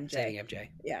 Saving MJ.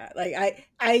 Yeah,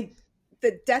 like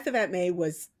the death of Aunt May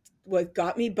was what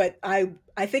got me, but I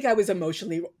think I was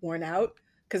emotionally worn out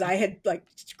because I had like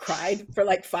cried for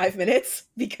like 5 minutes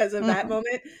because of that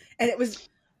moment, and it was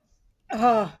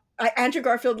Andrew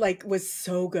Garfield was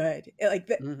so good.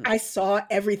 I saw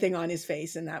everything on his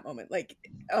face in that moment.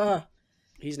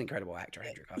 He's an incredible actor,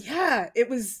 Andrew Garfield. Yeah, it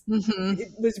was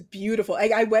beautiful.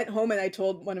 I went home and I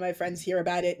told one of my friends here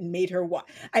about it and made her watch.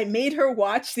 I made her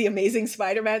watch The Amazing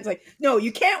Spider-Man. It's like, no,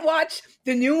 you can't watch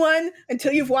the new one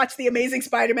until you've watched The Amazing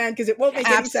Spider-Man because it won't make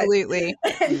any sense. Absolutely.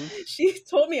 And she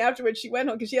told me afterwards, she went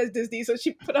home because she has Disney, so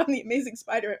she put on The Amazing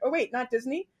Spider-Man. Oh wait, not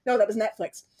Disney? No, that was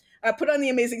Netflix. I put on The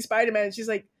Amazing Spider-Man and she's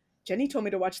like, Jenny told me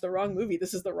to watch the wrong movie.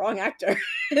 This is the wrong actor.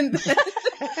 And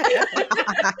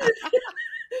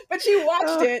But she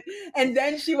watched it, and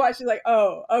then she watched it like,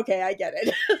 oh, okay, I get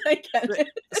it. I get it.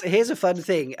 So here's a fun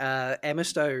thing. Emma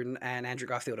Stone and Andrew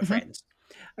Garfield are friends.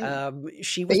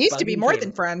 She was They used to be bugging more him.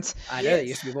 than friends. I know they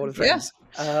used to be more than Yeah.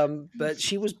 friends. But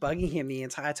she was bugging him the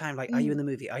entire time, like, "Are you in the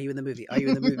movie? Are you in the movie? Are you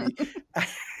in the movie?"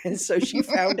 And so she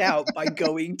found out by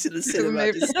going to the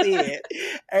cinema to see it.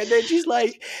 And then she's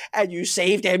like, "And you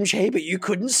saved MJ, but you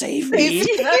couldn't save me."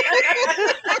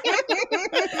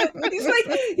 He's like,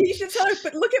 you should tell her,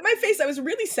 but look at my face. I was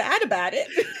really sad about it.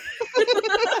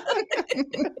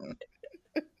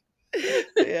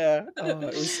 Yeah,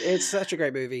 it's such a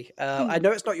great movie. I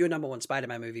know it's not your number one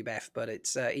Spider-Man movie, Beth, but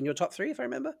it's in your top 3 if I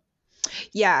remember.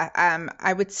 Yeah,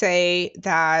 I would say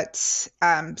that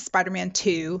Spider-Man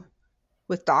 2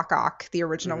 with Doc Ock, the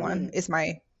original one, is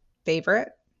my favorite.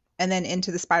 And then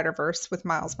Into the Spider-Verse with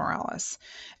Miles Morales.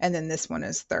 And then this one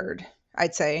is third.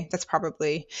 I'd say that's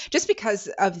probably just because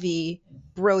of the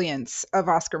brilliance of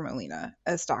Oscar Molina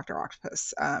as Dr.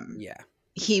 Octopus. Yeah.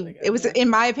 It was, in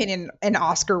my opinion, an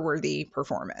Oscar-worthy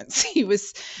performance. He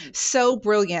was so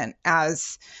brilliant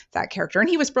as that character, and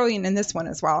he was brilliant in this one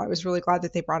as well. I was really glad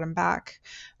that they brought him back.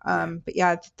 But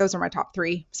yeah, those are my top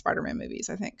 3 Spider-Man movies,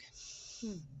 I think.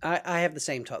 I have the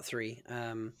same top 3.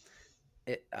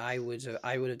 I would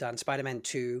have done Spider-Man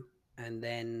 2, and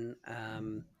then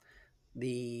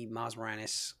the Miles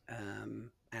Morales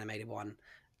animated one,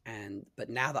 but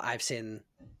now that I've seen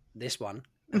this one,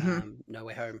 No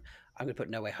Way Home, I'm going to put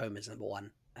No Way Home as number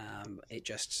 1.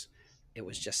 It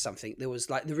was just something. There was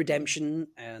like the redemption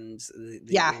and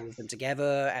all of them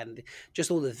together, and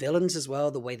just all the villains as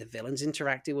well. The way the villains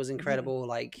interacted was incredible.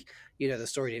 Like, the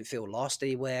story didn't feel lost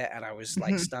anywhere, and I was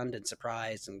like stunned and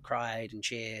surprised and cried and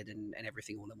cheered and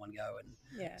everything all in one go. And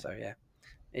so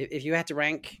if you had to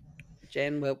rank,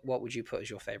 Jen, what would you put as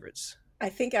your favorites? I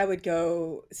think I would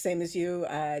go same as you.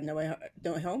 No Way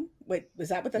Home. Wait, was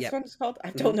that what this one is called?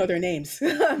 I don't know their names.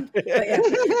 But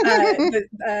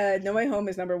No Way Home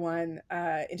is number 1.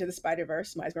 Into the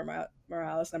Spider-Verse, Miles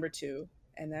Morales, number 2,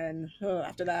 and then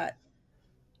after that,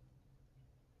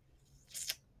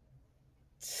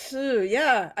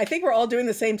 I think we're all doing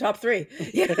the same top 3.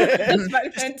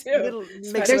 Spider-Man 2.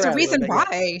 There's a reason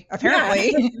why,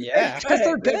 apparently. Yeah, because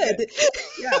they're good.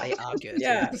 Yeah, they are good.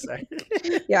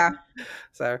 Yeah.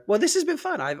 So, well, this has been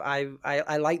fun.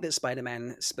 I like that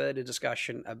Spider-Man spurred a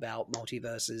discussion about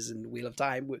multiverses and Wheel of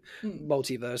Time with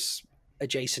multiverse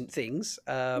adjacent things.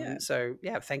 So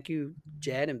thank you,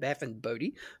 Jen and Beth and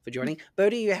Bodhi, for joining.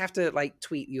 Bodhi, you have to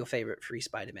tweet your favorite 3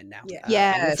 Spider-Man now.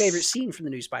 Yes. Your favorite scene from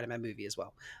the new Spider-Man movie as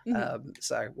well.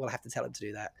 So we'll have to tell him to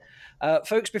do that.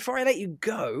 Folks, before I let you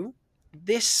go,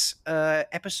 this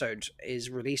episode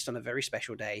is released on a very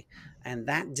special day, and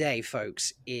that day,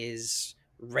 folks, is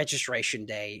registration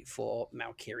day for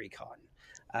Malkiri-Con.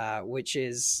 Which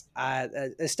is a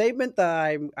statement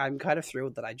that I'm kind of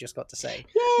thrilled that I just got to say.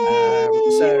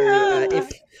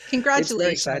 Congratulations! It's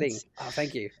very exciting. Oh,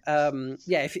 thank you.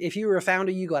 If you were a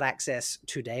founder, you got access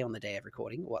today on the day of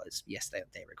recording. Well, it's yesterday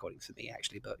day of recording for me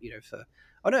actually, but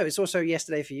it's also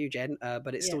yesterday for you, Jen.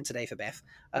 But it's still today for Beth.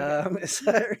 Yes,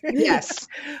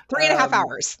 3.5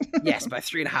 hours. Yes, by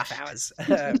 3.5 hours.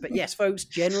 But yes, folks,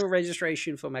 general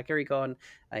registration for Malkiri-Con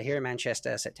here in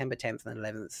Manchester, September 10th and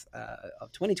 11th of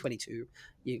 2022.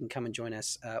 You can come and join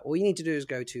us. All you need to do is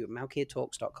go to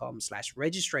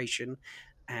malkirtalks.com/registration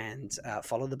and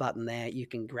follow the button there. You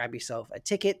can grab yourself a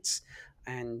ticket.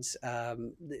 And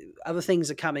other things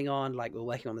are coming on, like we're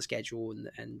working on the schedule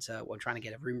and we're trying to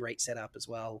get a room rate set up as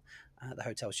well. The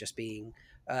hotel's just being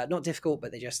not difficult,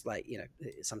 but they just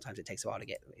sometimes it takes a while to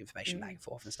get information back and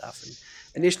forth and stuff. And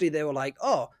initially they were like,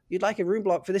 "Oh, you'd like a room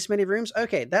block for this many rooms?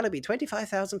 Okay, that'll be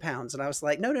 £25,000." And I was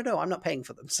like, "No, I'm not paying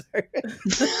for them." So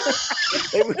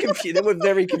they were confused. They were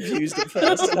very confused at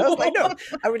first. And I was like, "No,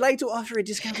 I would like to offer a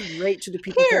discounted rate to the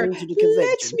people coming to the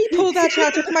convention." Let me pull that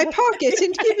out of my pocket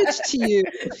and give it to you.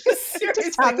 I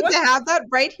just happen to have that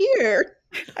right here.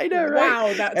 I know, right?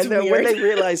 Wow, that's and then weird. when they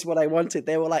realized what I wanted,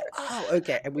 they were like, "Oh,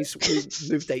 okay." And we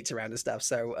moved dates around and stuff.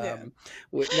 So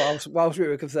whilst we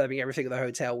were confirming everything at the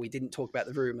hotel, we didn't talk about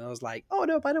the room. And I was like, "Oh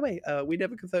no, by the way, we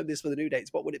never confirmed this for the new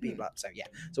dates. What would it be?" So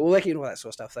we're working on all that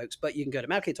sort of stuff, folks. But you can go to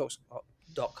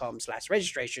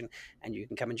malkirtalks.com/registration and you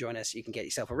can come and join us. You can get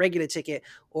yourself a regular ticket,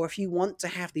 or if you want to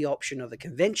have the option of a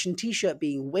convention t-shirt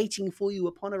being waiting for you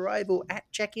upon arrival at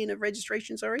check-in of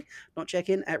registration, not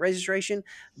check-in, at registration,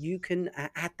 you can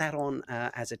add that on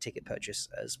as a ticket purchase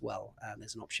as well.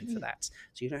 There's an option for that.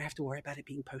 So you don't have to worry about it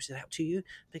being posted out to you,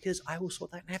 because I will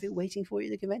sort that and have it waiting for you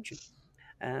at the convention.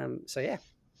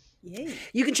 Yay.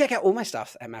 You can check out all my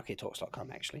stuff at malkidtalks.com,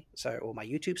 actually. So all my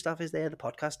YouTube stuff is there, the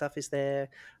podcast stuff is there,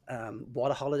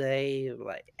 Water Holiday,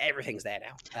 like everything's there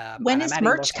now. When and is I'm adding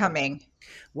merch more stuff. coming?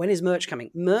 When is merch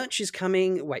coming? Merch is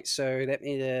coming. Wait, so let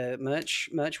me.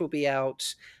 Merch will be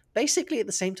out basically at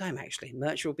the same time. Actually,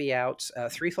 merch will be out.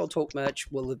 Threefold Talk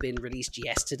merch will have been released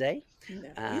yesterday.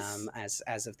 Nice.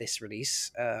 As of this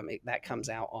release, that comes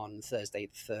out on Thursday,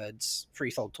 the 3rd's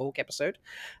Threefold Talk episode.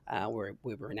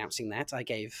 We were announcing that. I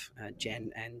gave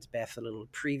Jen and Beth a little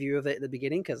preview of it at the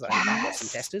beginning because I got some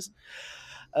testers.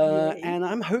 And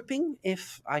I'm hoping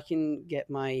if I can get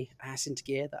my ass into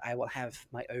gear that I will have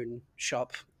my own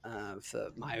shop for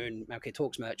my own Malkid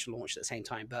Talks merch launched at the same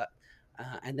time. But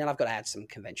and then I've got to add some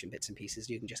convention bits and pieces.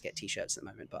 You can just get t-shirts at the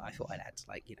moment, but I thought I'd add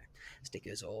like,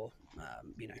 stickers or,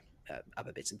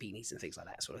 other bits and beanies and things like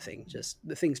that sort of thing. Just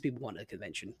the things people want at a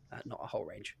convention, not a whole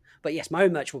range. But yes, my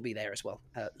own merch will be there as well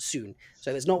soon.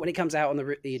 So it's not when it comes out on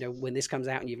the, when this comes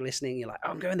out and you're listening, you're like,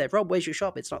 oh, I'm going there. Rob, where's your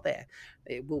shop? It's not there.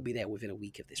 It will be there within a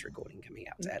week of this recording coming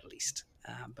out at least.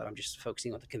 But I'm just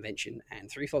focusing on the convention and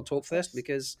Threefold Talk first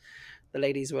because the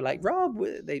ladies were like, Rob,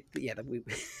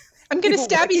 I'm going to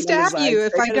stabby stab you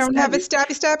if I don't have a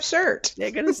stabby stab shirt.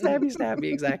 They're going to stabby stab me,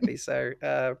 exactly. So,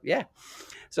 yeah.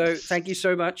 So thank you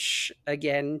so much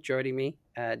again joining me,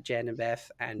 Jen and Beth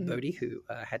and Bodhi, who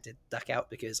had to duck out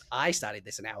because I started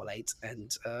this an hour late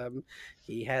and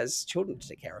he has children to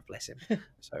take care of, bless him.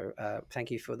 So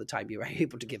thank you for the time you were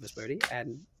able to give us, Bodhi.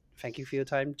 And thank you for your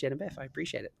time, Jen and Beth. I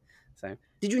appreciate it. So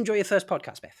did you enjoy your first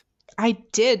podcast, Beth? I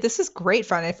did. This is great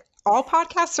fun. If all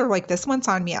podcasts are like this one,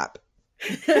 sign me up.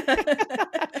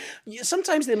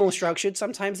 Sometimes they're more structured.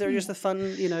 Sometimes they're just a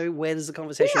fun, where there's a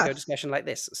conversation go discussion like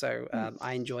this. So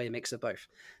I enjoy a mix of both.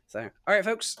 So, all right,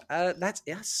 folks, that's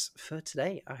us for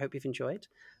today. I hope you've enjoyed.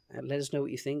 Let us know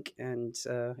what you think and,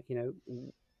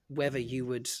 whether you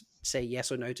would say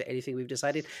yes or no to anything we've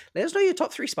decided. Let us know your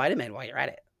top 3 Spider-Man while you're at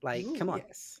it. Like, come on,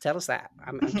 tell us that.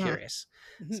 I'm curious.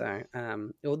 So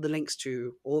all the links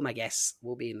to all my guests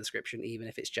will be in the description, even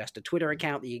if it's just a Twitter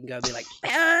account that you can go and be like,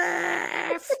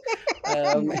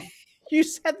 you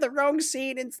said the wrong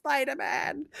scene in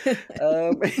Spider-Man.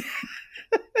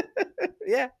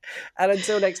 Yeah. And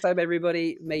until next time,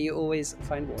 everybody, may you always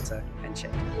find water and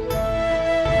shade.